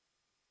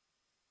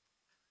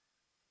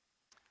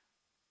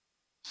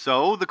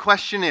 So the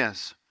question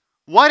is,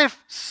 what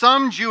if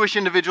some Jewish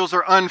individuals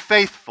are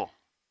unfaithful?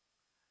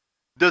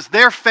 Does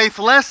their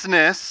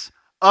faithlessness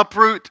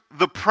uproot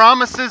the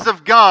promises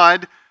of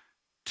God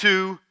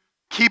to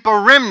keep a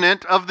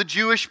remnant of the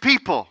Jewish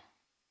people?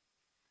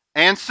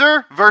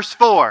 Answer, verse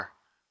 4,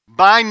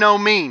 by no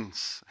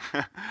means.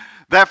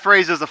 That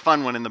phrase is a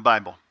fun one in the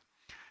Bible.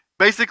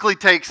 Basically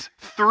takes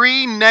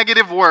three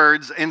negative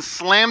words and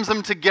slams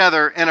them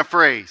together in a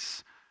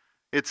phrase.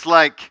 It's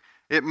like,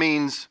 it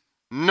means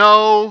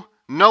no,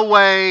 no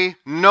way,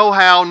 no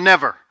how,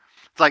 never.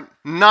 It's like,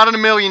 not in a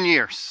million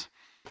years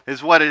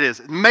is what it is.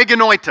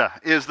 Meganoita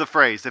is the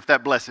phrase, if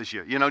that blesses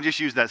you. You know, just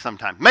use that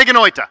sometime.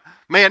 Meganoita.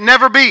 May it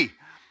never be.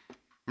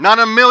 Not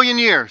in a million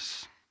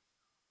years.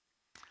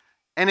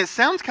 And it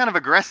sounds kind of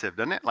aggressive,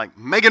 doesn't it? Like,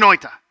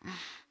 meganoita.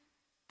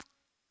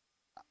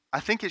 I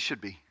think it should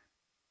be.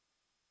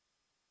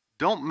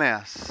 Don't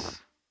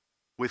mess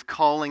with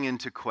calling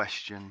into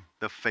question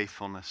the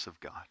faithfulness of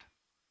God.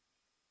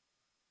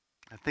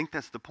 I think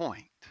that's the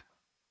point.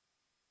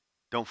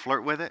 Don't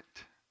flirt with it.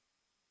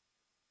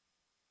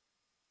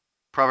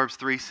 Proverbs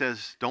 3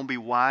 says, don't be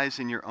wise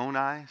in your own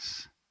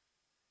eyes.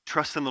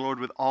 Trust in the Lord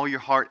with all your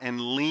heart and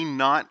lean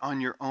not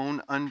on your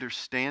own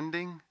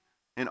understanding.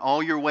 In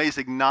all your ways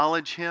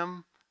acknowledge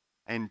him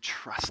and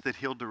trust that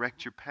he'll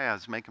direct your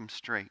paths, make them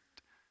straight.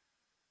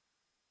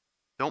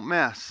 Don't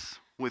mess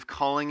with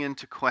calling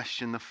into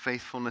question the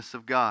faithfulness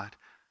of God.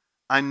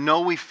 I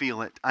know we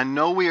feel it. I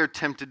know we are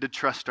tempted to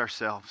trust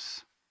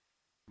ourselves,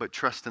 but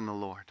trust in the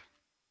Lord.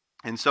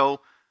 And so,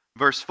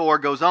 verse 4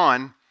 goes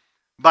on,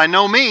 by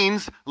no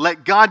means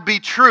let God be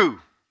true,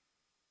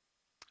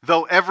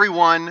 though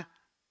everyone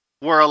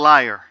were a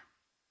liar.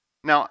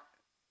 Now,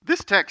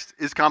 this text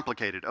is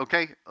complicated,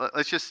 okay?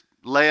 Let's just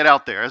lay it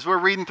out there. As we're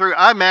reading through,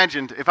 I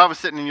imagined if I was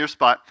sitting in your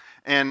spot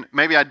and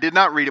maybe I did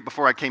not read it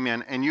before I came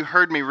in and you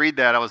heard me read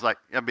that,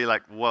 I'd be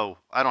like, whoa,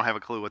 I don't have a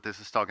clue what this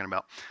is talking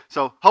about.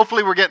 So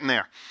hopefully we're getting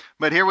there.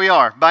 But here we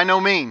are. By no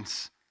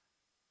means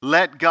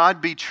let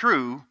God be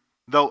true,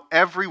 though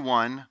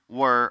everyone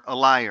were a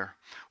liar.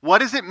 What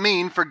does it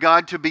mean for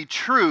God to be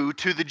true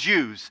to the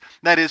Jews?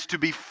 That is, to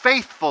be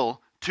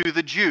faithful to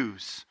the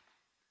Jews.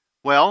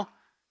 Well,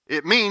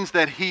 it means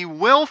that he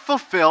will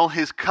fulfill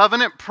his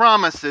covenant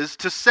promises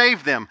to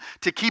save them,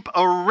 to keep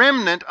a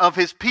remnant of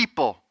his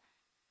people.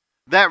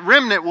 That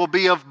remnant will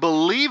be of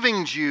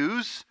believing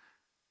Jews,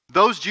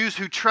 those Jews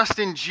who trust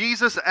in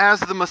Jesus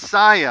as the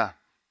Messiah.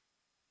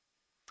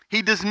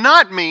 He does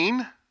not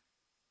mean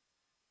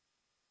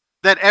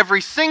that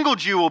every single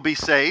Jew will be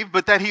saved,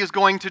 but that he is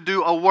going to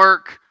do a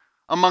work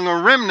among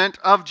a remnant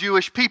of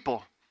Jewish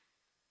people.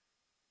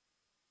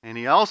 And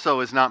he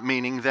also is not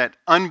meaning that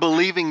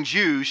unbelieving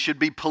Jews should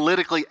be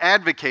politically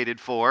advocated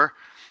for,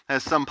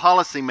 as some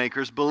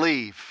policymakers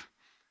believe.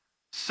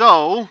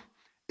 So,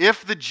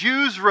 if the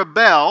Jews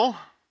rebel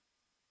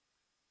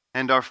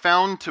and are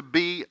found to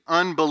be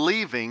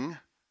unbelieving,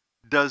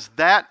 does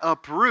that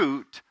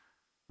uproot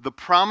the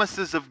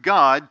promises of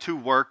God to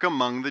work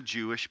among the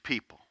Jewish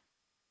people?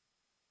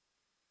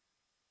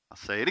 I'll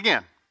say it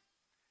again.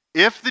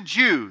 If the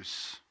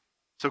Jews,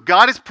 so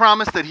God has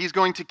promised that he's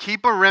going to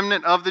keep a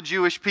remnant of the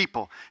Jewish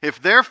people.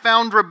 If they're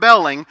found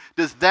rebelling,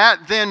 does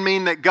that then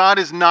mean that God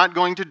is not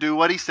going to do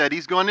what he said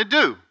he's going to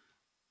do?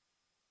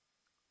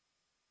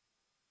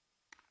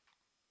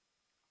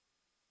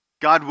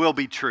 God will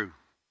be true,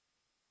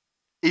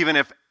 even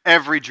if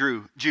every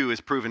Jew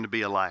is proven to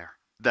be a liar.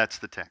 That's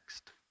the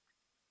text.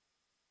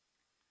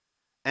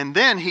 And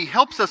then he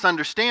helps us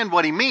understand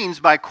what he means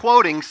by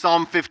quoting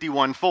Psalm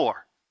 51:4.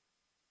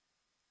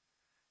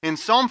 In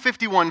Psalm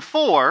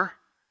 51:4,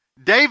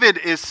 David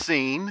is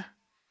seen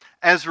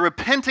as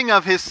repenting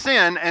of his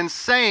sin and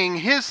saying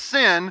his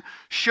sin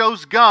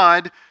shows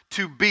God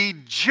to be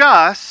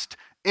just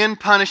in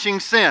punishing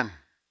sin.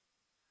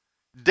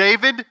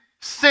 David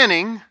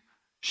sinning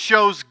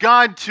shows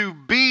God to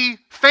be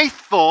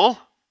faithful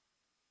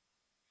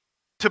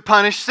to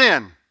punish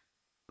sin.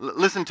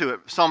 Listen to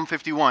it, Psalm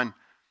 51,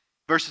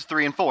 verses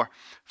 3 and 4.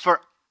 For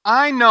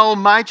I know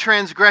my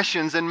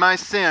transgressions and my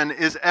sin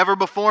is ever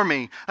before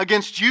me.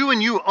 Against you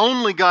and you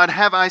only, God,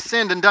 have I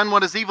sinned and done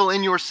what is evil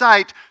in your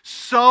sight,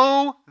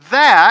 so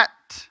that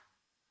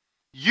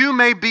you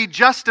may be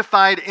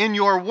justified in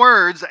your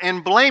words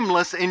and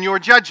blameless in your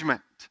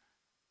judgment.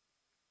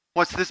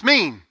 What's this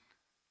mean?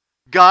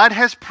 God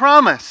has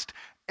promised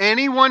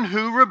anyone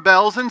who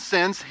rebels and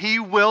sins, He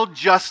will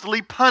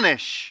justly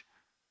punish.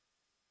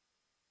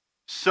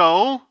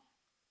 So,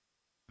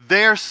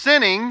 their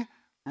sinning,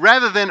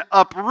 rather than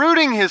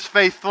uprooting His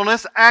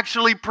faithfulness,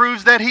 actually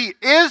proves that He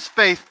is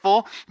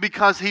faithful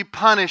because He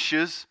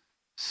punishes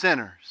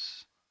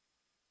sinners.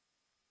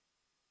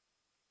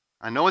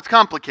 I know it's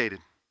complicated,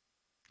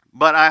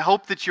 but I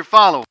hope that you're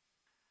following.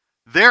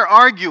 They're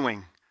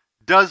arguing,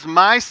 does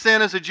my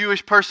sin as a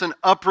Jewish person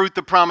uproot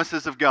the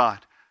promises of God?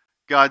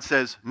 God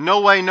says,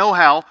 no way, no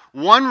how.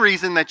 One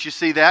reason that you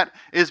see that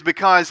is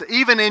because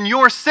even in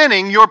your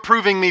sinning, you're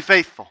proving me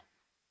faithful.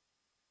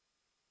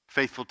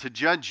 Faithful to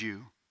judge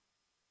you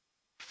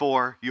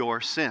for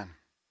your sin.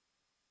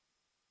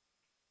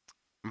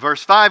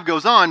 Verse 5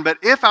 goes on, but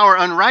if our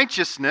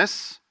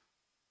unrighteousness,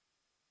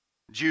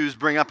 Jews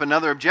bring up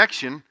another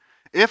objection,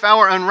 if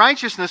our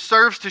unrighteousness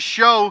serves to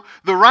show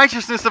the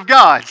righteousness of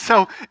God,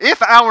 so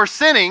if our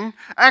sinning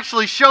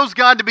actually shows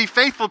God to be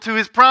faithful to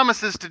His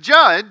promises to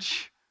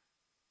judge,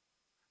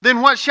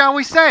 then what shall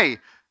we say?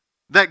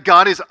 That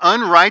God is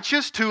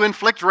unrighteous to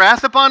inflict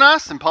wrath upon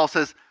us? And Paul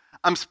says,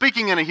 I'm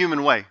speaking in a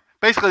human way.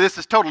 Basically, this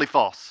is totally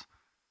false.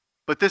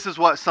 But this is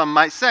what some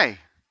might say.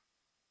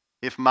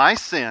 If my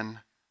sin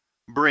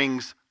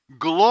brings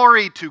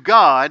glory to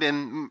God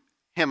and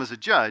Him as a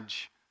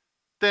judge,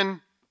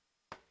 then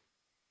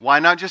why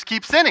not just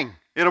keep sinning?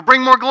 It'll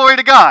bring more glory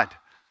to God.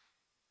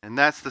 And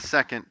that's the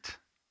second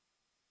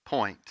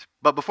point.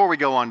 But before we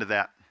go on to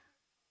that,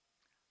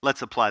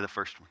 let's apply the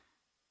first one.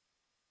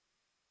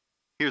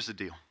 Here's the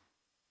deal.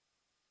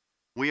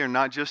 We are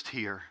not just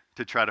here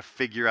to try to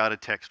figure out a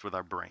text with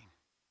our brain.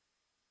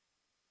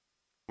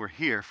 We're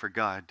here for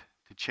God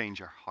to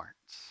change our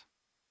hearts.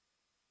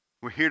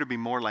 We're here to be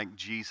more like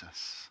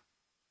Jesus,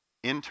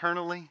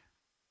 internally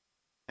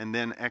and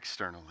then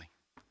externally,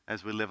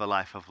 as we live a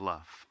life of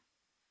love.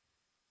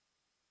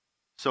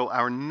 So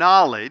our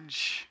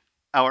knowledge,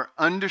 our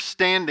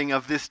understanding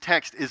of this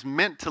text is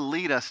meant to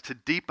lead us to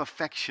deep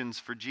affections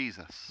for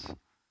Jesus.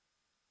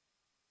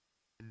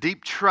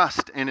 Deep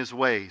trust in His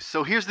ways.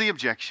 So here's the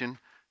objection.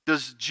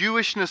 Does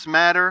Jewishness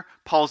matter?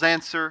 Paul's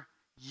answer,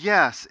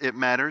 yes, it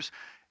matters.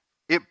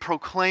 It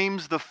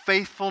proclaims the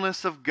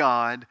faithfulness of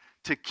God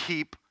to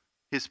keep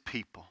His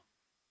people.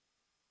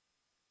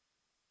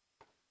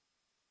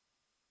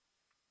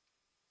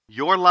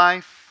 Your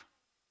life,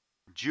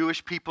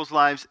 Jewish people's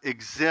lives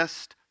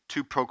exist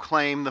to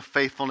proclaim the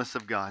faithfulness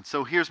of God.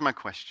 So here's my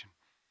question.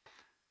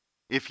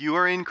 If you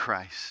are in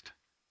Christ,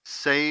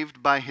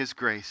 saved by His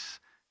grace,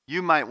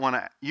 you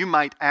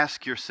might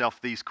ask yourself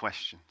these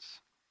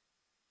questions.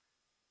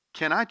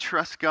 Can I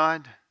trust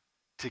God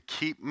to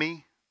keep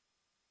me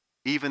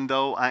even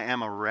though I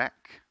am a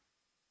wreck?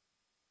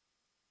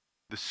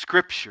 The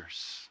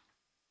Scriptures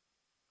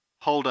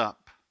hold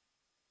up.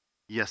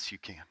 Yes, you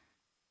can.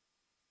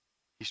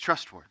 He's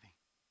trustworthy.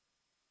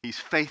 He's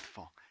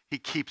faithful. He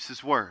keeps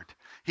His word.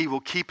 He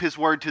will keep His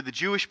word to the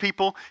Jewish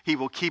people. He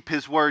will keep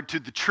His word to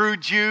the true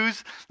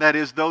Jews, that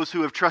is, those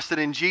who have trusted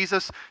in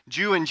Jesus.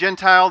 Jew and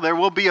Gentile, there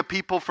will be a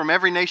people from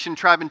every nation,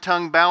 tribe, and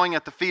tongue bowing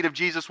at the feet of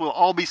Jesus. We'll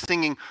all be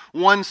singing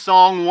one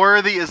song,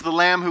 worthy is the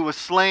Lamb who was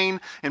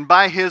slain, and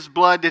by His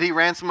blood did He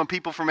ransom a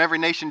people from every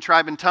nation,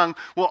 tribe, and tongue.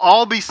 We'll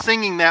all be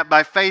singing that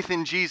by faith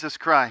in Jesus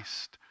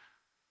Christ.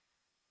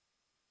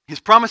 His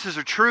promises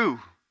are true.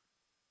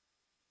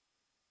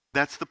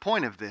 That's the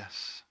point of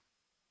this.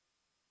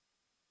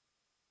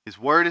 His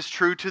word is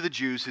true to the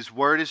Jews. His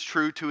word is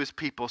true to His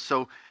people.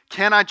 So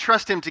can I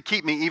trust Him to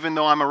keep me even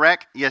though I'm a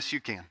wreck? Yes, you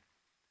can.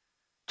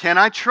 Can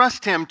I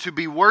trust Him to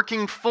be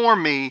working for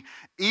me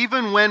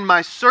even when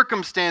my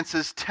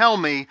circumstances tell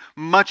me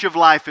much of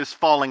life is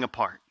falling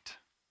apart?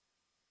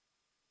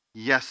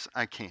 Yes,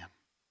 I can.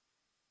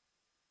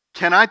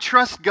 Can I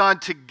trust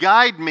God to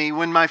guide me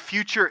when my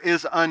future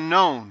is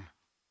unknown?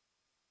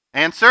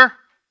 Answer?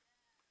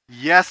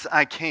 Yes,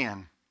 I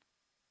can.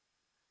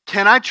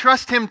 Can I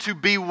trust Him to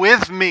be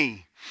with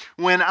me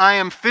when I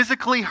am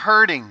physically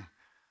hurting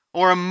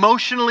or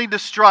emotionally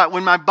distraught,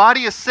 when my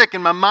body is sick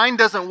and my mind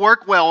doesn't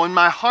work well, when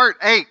my heart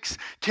aches?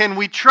 Can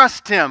we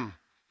trust Him?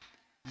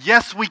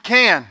 Yes, we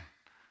can.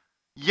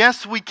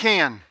 Yes, we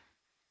can.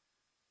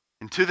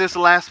 And to this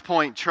last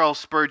point, Charles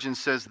Spurgeon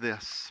says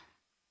this.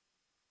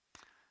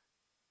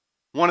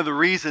 One of the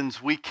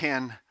reasons we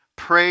can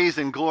praise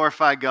and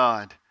glorify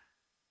God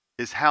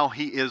is how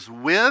He is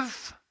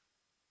with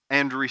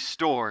and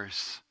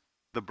restores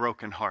the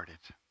brokenhearted.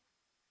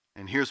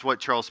 And here's what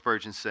Charles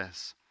Spurgeon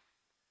says.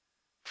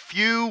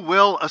 Few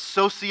will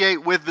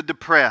associate with the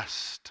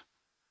depressed,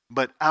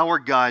 but our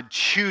God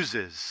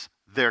chooses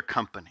their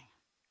company.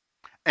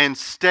 and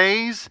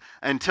stays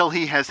until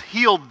he has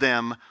healed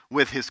them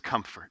with his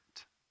comfort.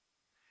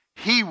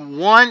 He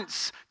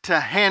wants to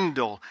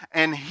handle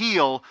and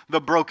heal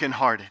the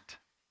brokenhearted.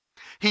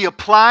 He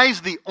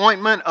applies the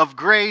ointment of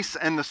grace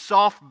and the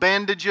soft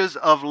bandages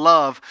of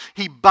love.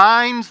 He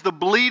binds the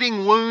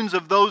bleeding wounds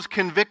of those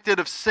convicted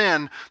of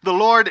sin. The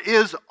Lord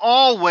is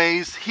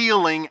always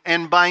healing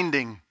and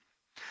binding.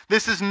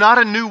 This is not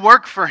a new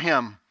work for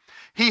him.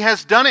 He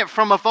has done it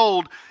from of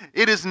old.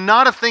 It is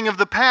not a thing of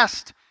the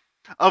past,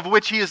 of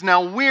which he is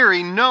now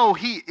weary. No,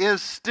 he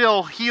is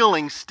still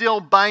healing, still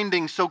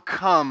binding. So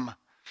come,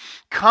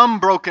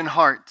 broken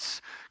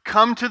hearts.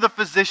 Come to the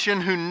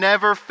physician who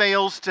never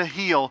fails to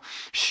heal.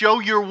 Show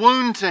your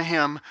wound to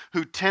him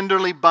who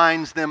tenderly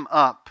binds them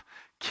up.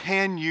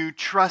 Can you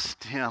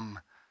trust him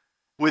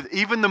with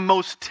even the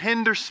most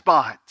tender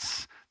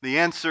spots? The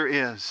answer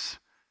is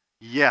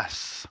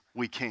yes,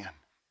 we can.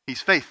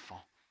 He's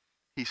faithful.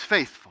 He's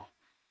faithful.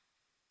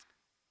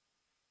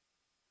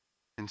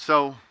 And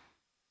so,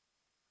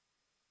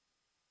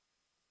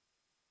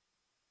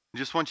 I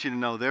just want you to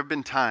know there have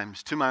been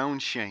times, to my own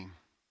shame,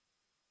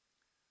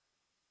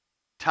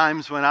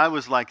 times when I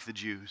was like the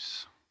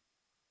Jews,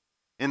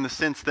 in the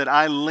sense that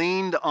I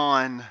leaned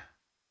on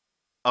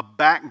a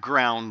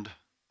background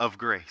of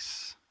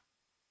grace.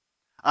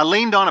 I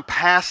leaned on a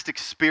past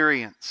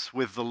experience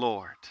with the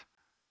Lord.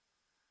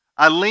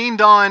 I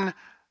leaned on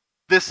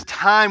this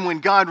time when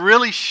God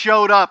really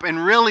showed up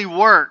and really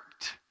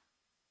worked.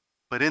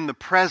 But in the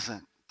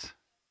present,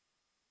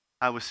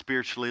 I was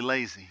spiritually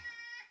lazy.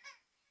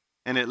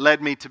 And it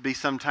led me to be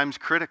sometimes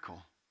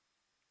critical.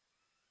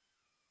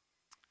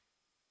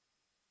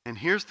 And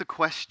here's the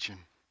question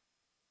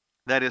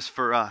that is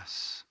for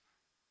us.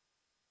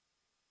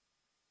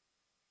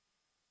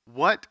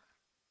 What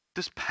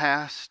does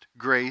past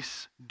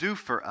grace do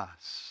for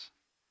us?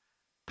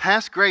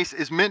 Past grace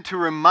is meant to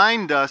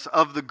remind us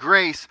of the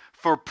grace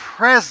for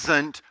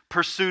present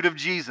pursuit of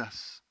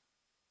Jesus.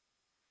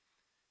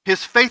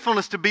 His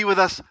faithfulness to be with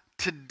us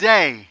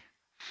today.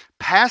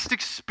 Past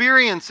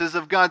experiences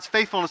of God's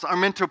faithfulness are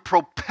meant to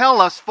propel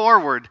us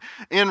forward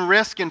in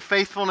risk and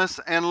faithfulness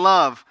and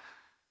love.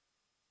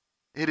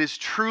 It is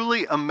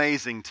truly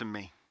amazing to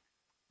me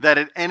that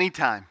at any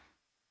time,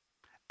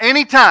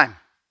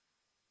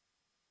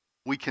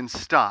 we can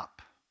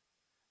stop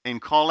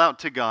and call out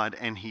to God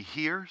and He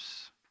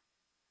hears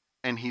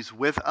and He's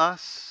with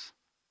us.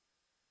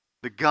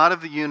 The God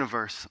of the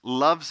universe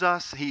loves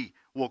us. He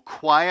will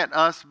quiet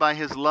us by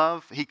His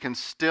love. He can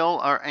still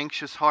our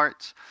anxious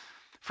hearts.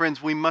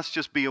 Friends, we must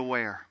just be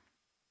aware.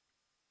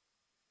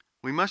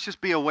 We must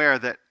just be aware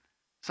that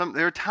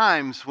there are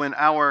times when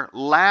our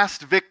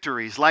last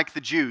victories, like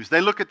the Jews,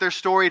 they look at their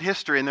storied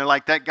history and they're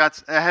like,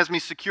 that has me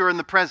secure in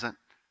the present.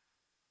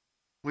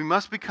 We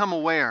must become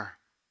aware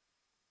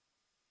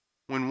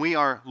when we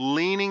are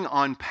leaning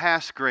on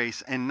past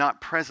grace and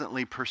not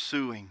presently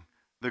pursuing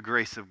the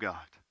grace of God.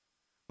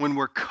 When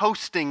we're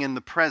coasting in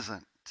the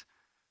present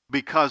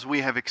because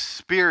we have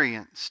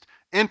experienced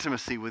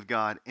intimacy with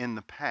God in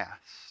the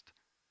past.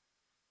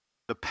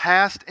 The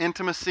past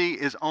intimacy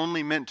is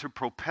only meant to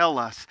propel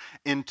us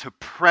into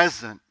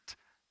present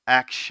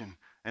action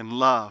and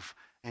love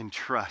and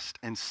trust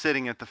and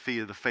sitting at the feet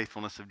of the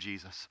faithfulness of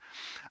Jesus.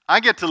 I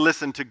get to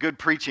listen to good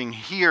preaching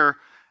here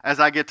as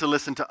I get to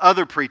listen to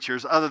other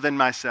preachers other than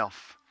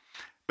myself.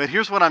 But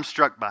here's what I'm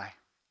struck by.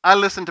 I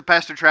listened to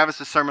Pastor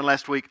Travis's sermon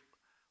last week,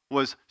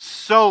 was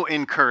so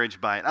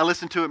encouraged by it. I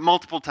listened to it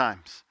multiple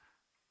times.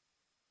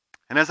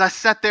 And as I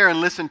sat there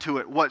and listened to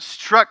it, what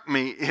struck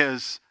me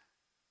is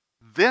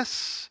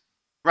this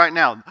right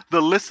now,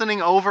 the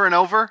listening over and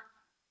over,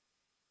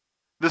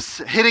 this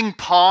hitting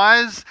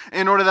pause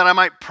in order that I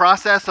might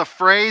process a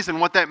phrase and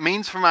what that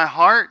means for my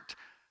heart,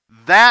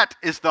 that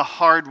is the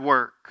hard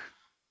work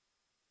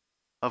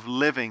of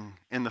living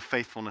in the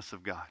faithfulness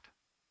of God.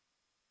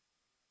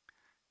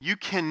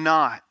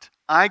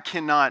 I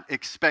cannot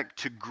expect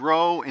to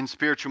grow in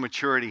spiritual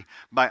maturity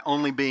by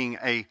only being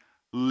a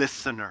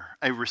listener,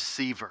 a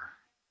receiver.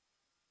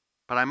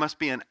 But I must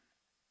be an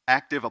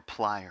active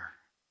applier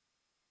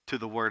to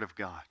the Word of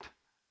God.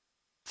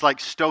 It's like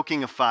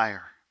stoking a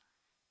fire.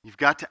 You've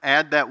got to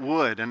add that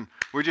wood, and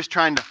we're just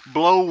trying to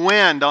blow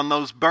wind on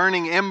those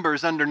burning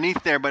embers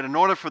underneath there, but in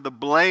order for the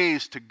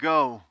blaze to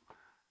go,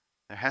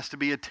 there has to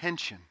be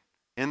attention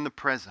in the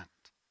present.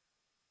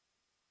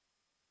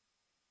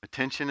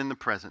 Attention in the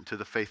present to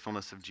the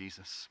faithfulness of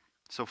Jesus.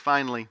 So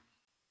finally,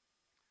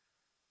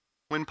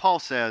 when Paul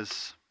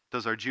says,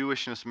 does our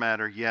Jewishness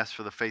matter? Yes,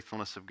 for the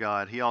faithfulness of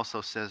God. He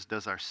also says,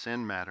 does our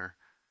sin matter?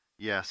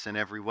 Yes, in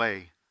every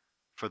way,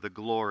 for the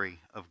glory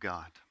of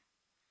God.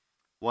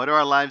 What do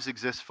our lives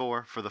exist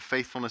for? For the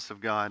faithfulness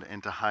of God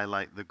and to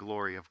highlight the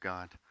glory of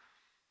God.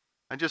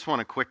 I just want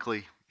to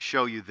quickly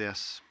show you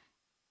this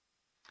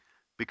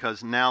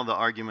because now the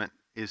argument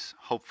is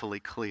hopefully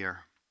clear.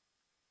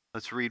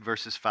 Let's read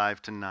verses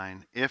 5 to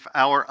 9. If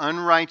our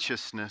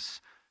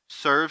unrighteousness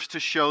serves to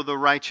show the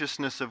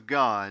righteousness of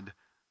God,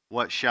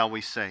 what shall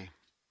we say?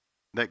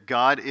 That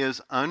God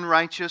is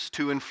unrighteous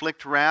to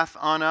inflict wrath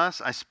on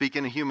us? I speak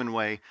in a human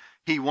way.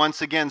 he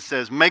once again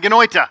says,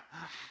 meganoita,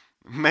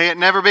 may it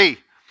never be.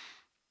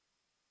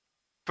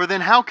 For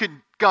then how could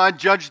God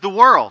judge the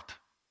world?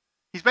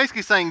 He's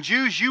basically saying,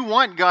 Jews, you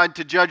want God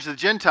to judge the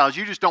Gentiles,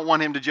 you just don't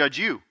want him to judge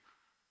you.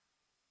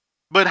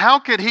 But how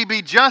could he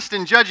be just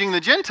in judging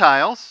the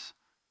Gentiles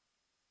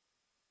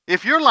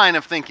if your line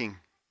of thinking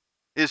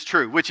is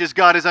true, which is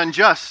God is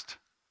unjust?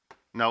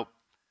 Nope.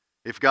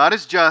 If God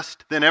is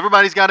just, then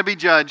everybody's got to be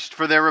judged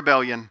for their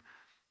rebellion.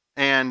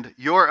 And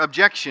your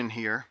objection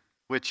here,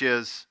 which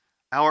is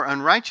our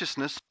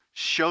unrighteousness,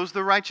 shows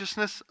the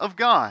righteousness of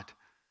God.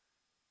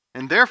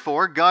 And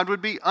therefore, God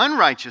would be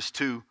unrighteous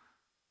to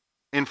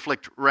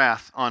inflict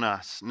wrath on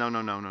us. No,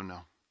 no, no, no, no.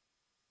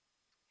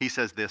 He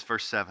says this,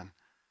 verse 7.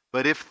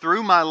 But if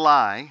through my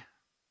lie,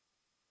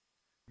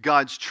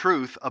 God's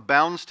truth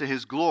abounds to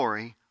his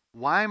glory,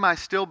 why am I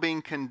still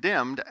being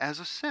condemned as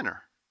a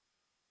sinner?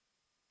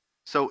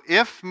 So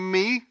if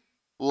me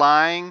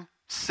lying,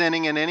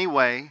 sinning in any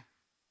way,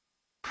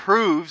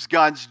 proves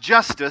God's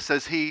justice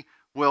as he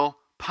will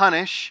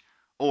punish,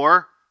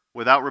 or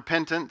without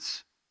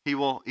repentance, he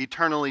will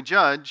eternally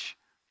judge.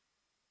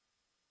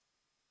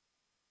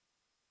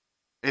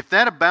 If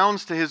that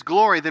abounds to his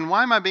glory, then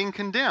why am I being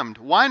condemned?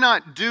 Why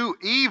not do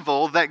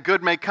evil that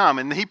good may come?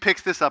 And he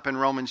picks this up in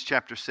Romans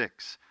chapter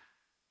 6.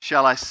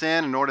 Shall I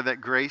sin in order that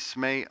grace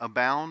may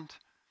abound?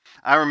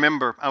 I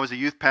remember I was a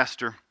youth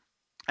pastor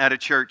at a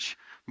church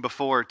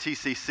before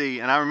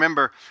TCC, and I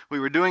remember we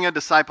were doing a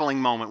discipling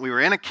moment. We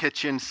were in a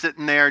kitchen,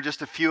 sitting there,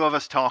 just a few of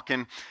us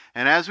talking,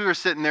 and as we were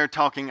sitting there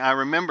talking, I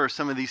remember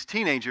some of these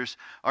teenagers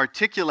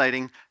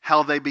articulating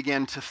how they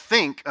began to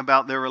think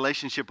about their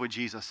relationship with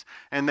Jesus.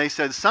 And they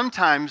said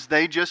sometimes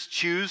they just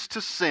choose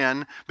to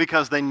sin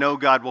because they know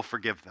God will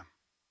forgive them.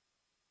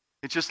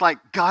 It's just like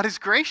God is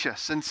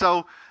gracious, and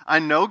so I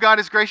know God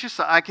is gracious,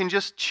 so I can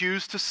just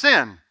choose to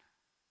sin.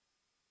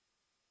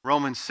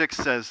 Romans 6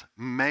 says,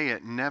 may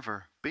it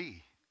never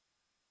be.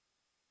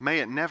 May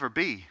it never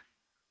be.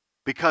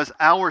 Because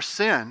our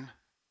sin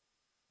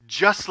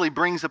justly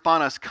brings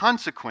upon us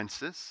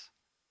consequences.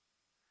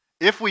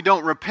 If we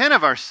don't repent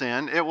of our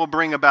sin, it will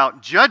bring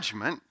about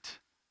judgment.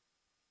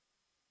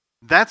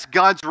 That's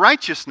God's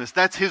righteousness.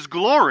 That's his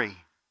glory.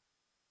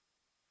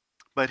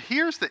 But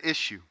here's the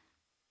issue.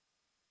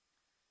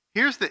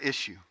 Here's the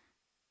issue.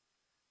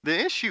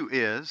 The issue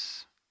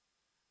is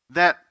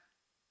that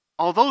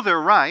although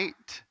they're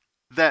right,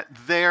 that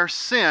their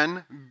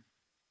sin,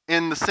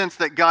 in the sense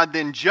that God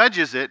then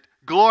judges it,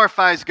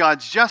 glorifies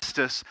God's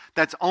justice,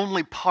 that's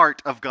only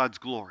part of God's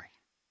glory.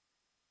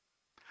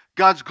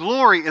 God's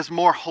glory is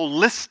more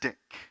holistic.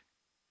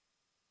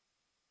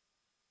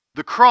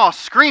 The cross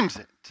screams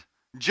it,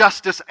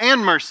 justice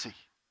and mercy.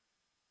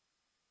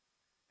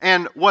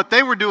 And what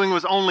they were doing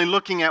was only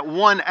looking at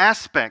one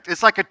aspect.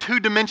 It's like a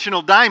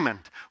two-dimensional diamond.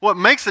 What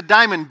makes a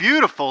diamond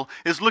beautiful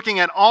is looking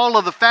at all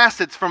of the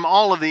facets from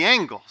all of the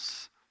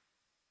angles.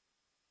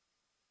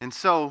 And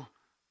so,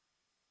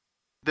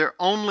 they're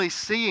only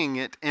seeing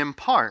it in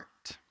part.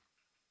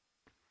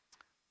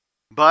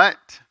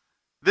 But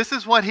this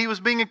is what he was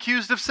being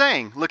accused of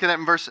saying. Look at that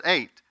in verse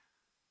 8.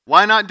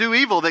 Why not do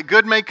evil that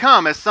good may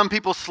come, as some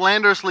people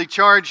slanderously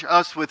charge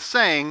us with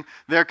saying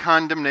their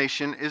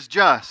condemnation is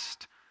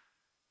just?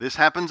 This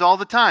happens all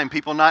the time.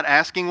 People not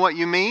asking what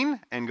you mean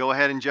and go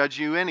ahead and judge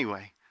you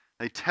anyway.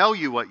 They tell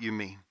you what you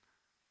mean.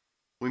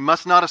 We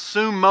must not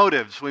assume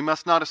motives. We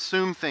must not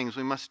assume things.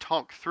 We must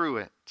talk through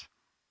it.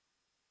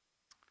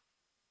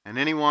 And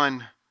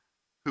anyone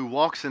who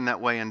walks in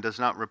that way and does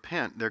not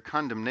repent, their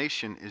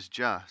condemnation is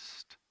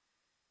just.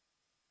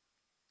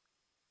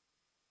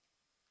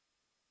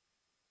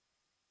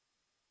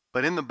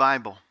 But in the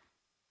Bible,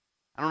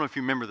 I don't know if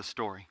you remember the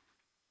story.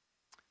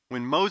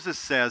 When Moses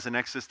says in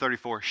Exodus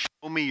 34,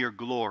 show me your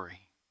glory.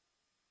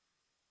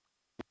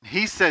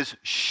 He says,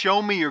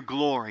 show me your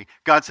glory.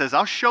 God says,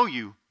 I'll show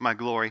you my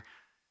glory.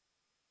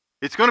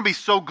 It's going to be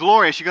so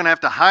glorious, you're going to have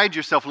to hide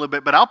yourself a little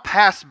bit, but I'll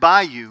pass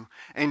by you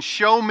and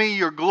show me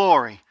your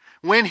glory.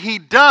 When he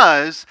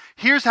does,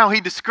 here's how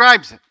he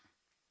describes it.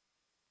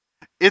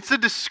 It's a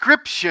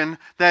description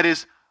that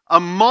is a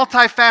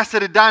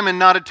multifaceted diamond,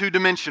 not a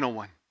two-dimensional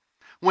one.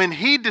 When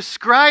he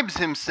describes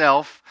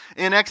himself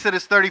in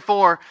Exodus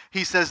 34,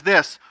 he says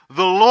this,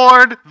 the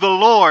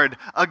Lord,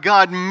 a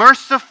God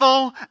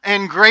merciful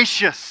and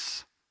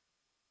gracious.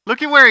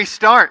 Look at where he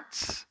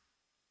starts.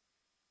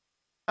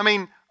 I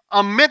mean,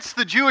 amidst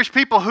the Jewish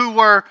people who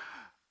were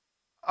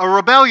a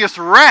rebellious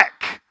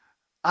wreck,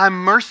 I'm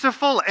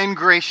merciful and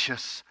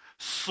gracious,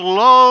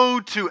 slow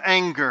to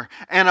anger,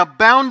 and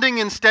abounding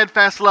in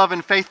steadfast love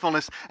and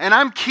faithfulness. And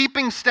I'm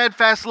keeping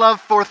steadfast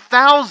love for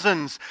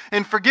thousands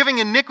and forgiving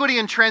iniquity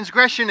and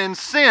transgression and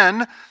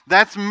sin.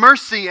 That's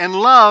mercy and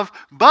love,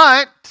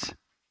 but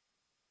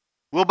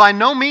will by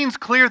no means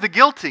clear the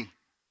guilty.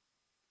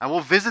 I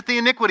will visit the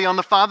iniquity on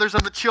the fathers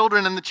of the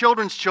children and the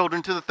children's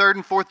children to the third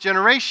and fourth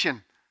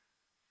generation.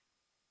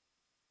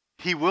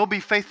 He will be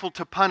faithful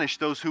to punish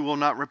those who will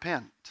not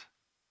repent.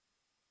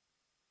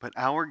 But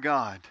our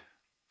God,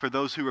 for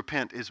those who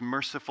repent, is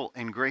merciful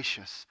and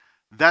gracious.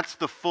 That's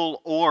the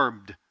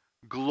full-orbed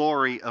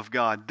glory of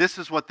God. This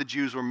is what the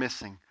Jews were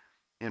missing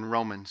in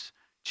Romans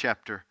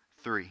chapter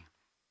 3.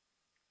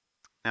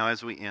 Now,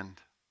 as we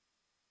end,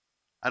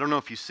 I don't know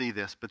if you see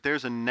this, but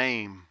there's a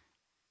name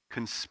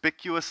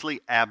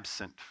conspicuously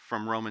absent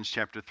from Romans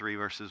chapter 3,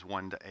 verses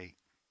 1 to 8.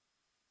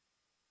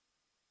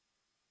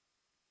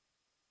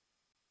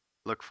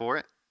 Look for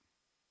it.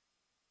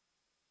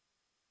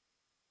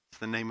 It's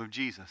the name of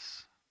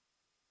Jesus.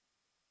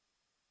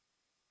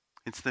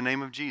 It's the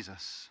name of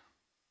Jesus.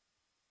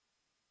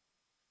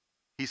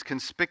 He's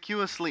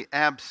conspicuously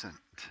absent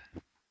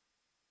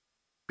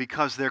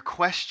because their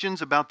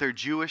questions about their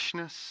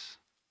Jewishness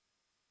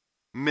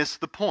miss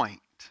the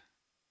point.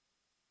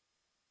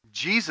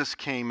 Jesus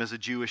came as a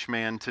Jewish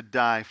man to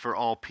die for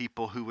all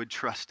people who would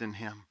trust in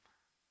him.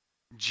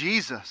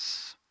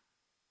 Jesus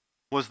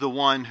was the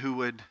one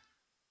who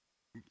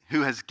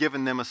has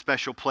given them a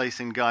special place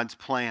in God's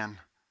plan.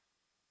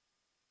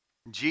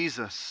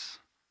 Jesus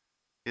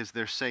is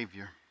their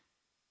Savior.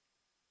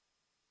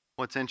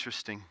 What's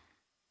interesting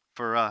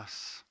for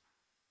us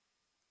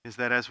is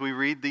that as we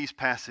read these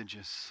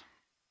passages,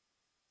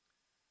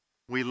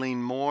 we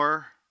lean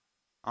more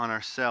on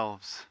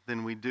ourselves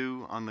than we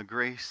do on the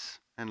grace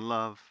and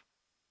love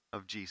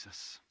of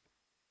Jesus.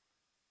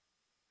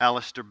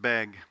 Alistair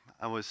Begg,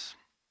 I was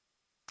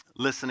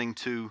listening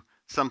to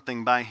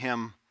something by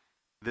him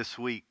this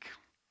week,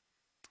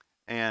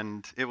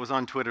 and it was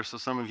on Twitter, so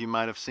some of you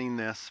might have seen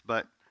this,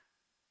 but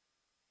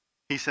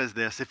he says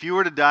this: if you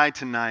were to die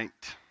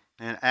tonight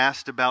and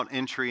asked about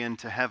entry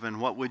into heaven,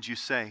 what would you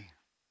say?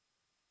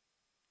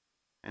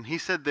 And he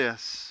said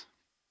this: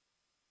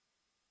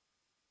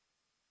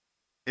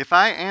 if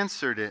I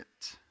answered it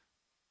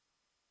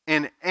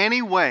in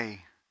any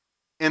way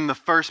in the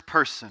first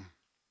person,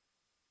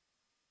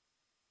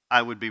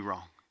 I would be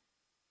wrong.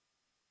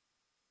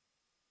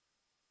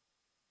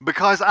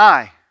 Because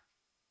I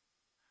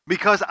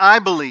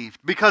believed,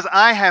 because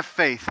I have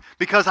faith,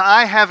 because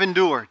I have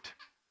endured.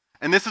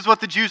 And this is what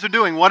the Jews are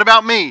doing. What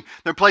about me?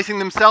 They're placing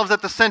themselves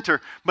at the center.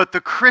 But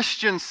the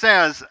Christian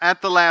says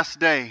at the last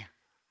day,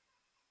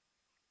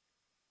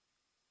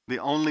 the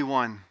only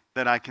one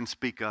that I can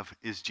speak of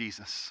is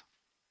Jesus.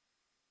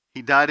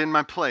 He died in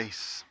my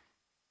place.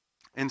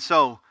 And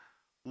so,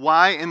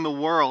 why in the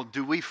world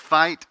do we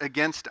fight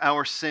against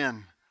our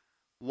sin?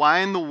 Why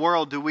in the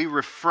world do we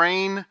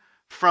refrain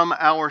from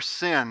our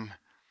sin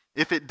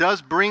if it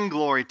does bring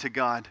glory to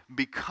God?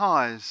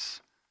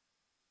 Because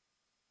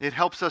it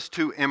helps us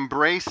to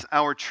embrace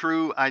our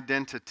true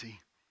identity.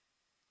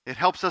 It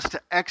helps us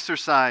to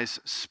exercise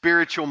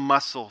spiritual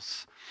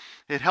muscles.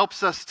 It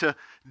helps us to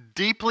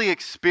deeply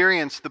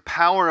experience the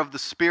power of the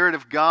Spirit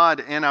of God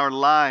in our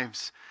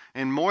lives.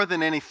 And more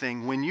than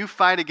anything, when you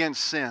fight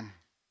against sin,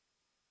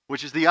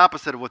 which is the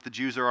opposite of what the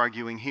Jews are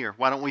arguing here.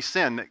 Why don't we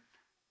sin that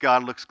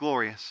God looks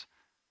glorious?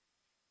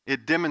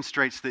 It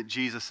demonstrates that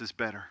Jesus is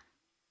better.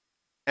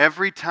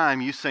 Every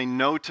time you say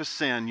no to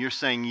sin, you're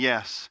saying,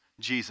 yes,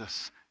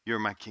 Jesus, you're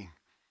my King.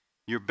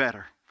 You're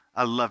better.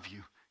 I love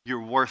you.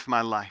 You're worth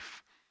my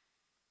life.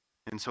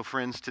 And so,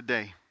 friends,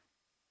 today,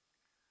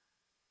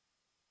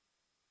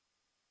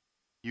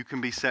 you can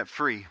be set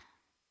free.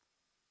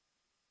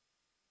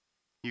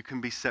 You can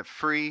be set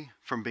free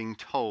from being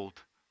told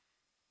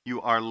you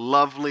are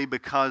lovely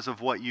because of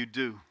what you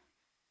do.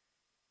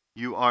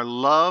 You are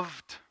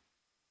loved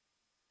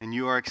and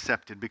you are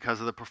accepted because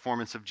of the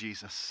performance of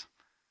Jesus.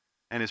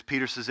 And as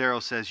Peter Cesaro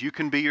says, you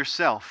can be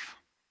yourself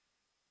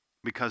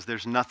because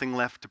there's nothing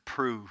left to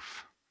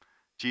prove.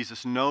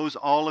 Jesus knows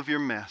all of your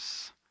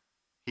mess.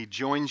 He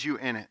joins you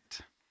in it.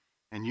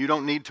 And you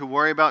don't need to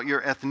worry about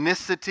your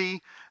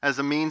ethnicity as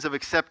a means of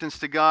acceptance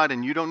to God,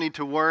 and you don't need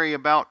to worry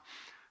about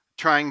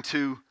trying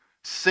to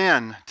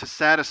sin to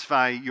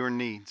satisfy your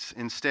needs.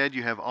 Instead,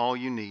 you have all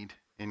you need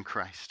in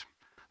Christ.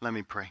 Let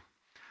me pray.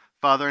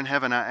 Father in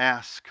heaven, I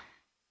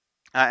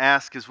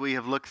ask as we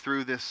have looked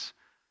through this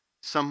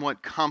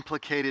somewhat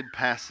complicated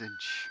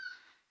passage,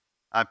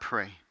 I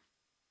pray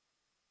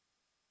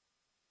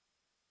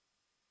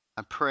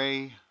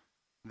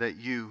that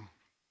you,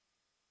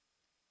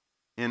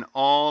 in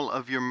all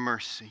of your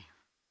mercy,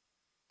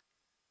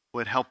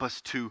 would help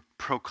us to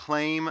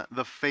proclaim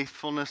the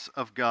faithfulness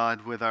of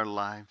God with our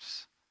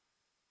lives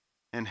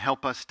and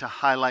help us to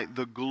highlight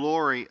the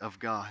glory of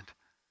God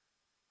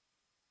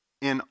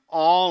in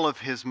all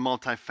of his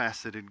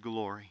multifaceted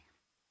glory.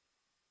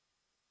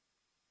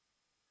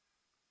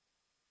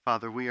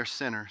 Father, we are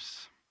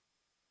sinners,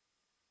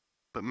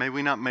 but may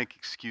we not make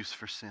excuse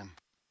for sin.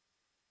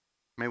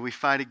 May we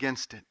fight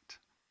against it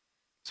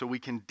so we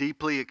can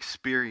deeply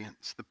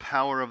experience the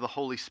power of the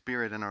Holy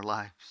Spirit in our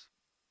lives.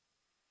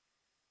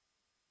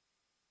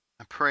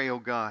 I pray, O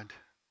God,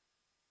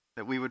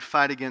 that we would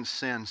fight against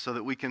sin so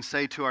that we can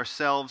say to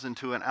ourselves and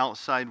to an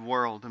outside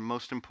world, and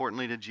most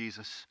importantly to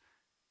Jesus,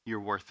 you're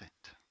worth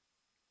it.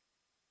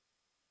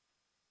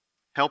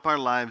 Help our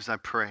lives, I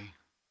pray,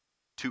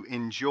 to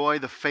enjoy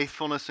the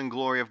faithfulness and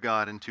glory of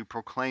God and to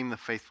proclaim the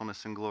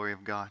faithfulness and glory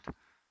of God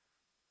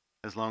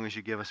as long as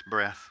you give us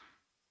breath.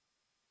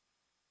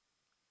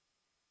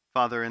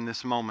 Father, in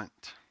this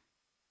moment,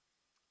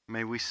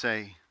 may we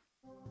say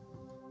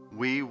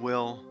we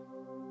will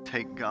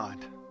take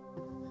God.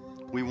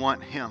 We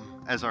want Him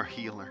as our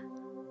healer.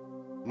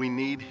 We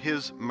need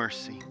His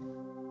mercy.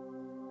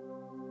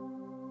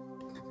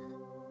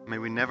 May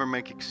we never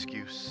make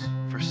excuse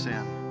for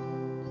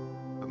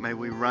sin, but may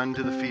we run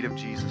to the feet of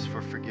Jesus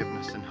for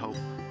forgiveness and hope.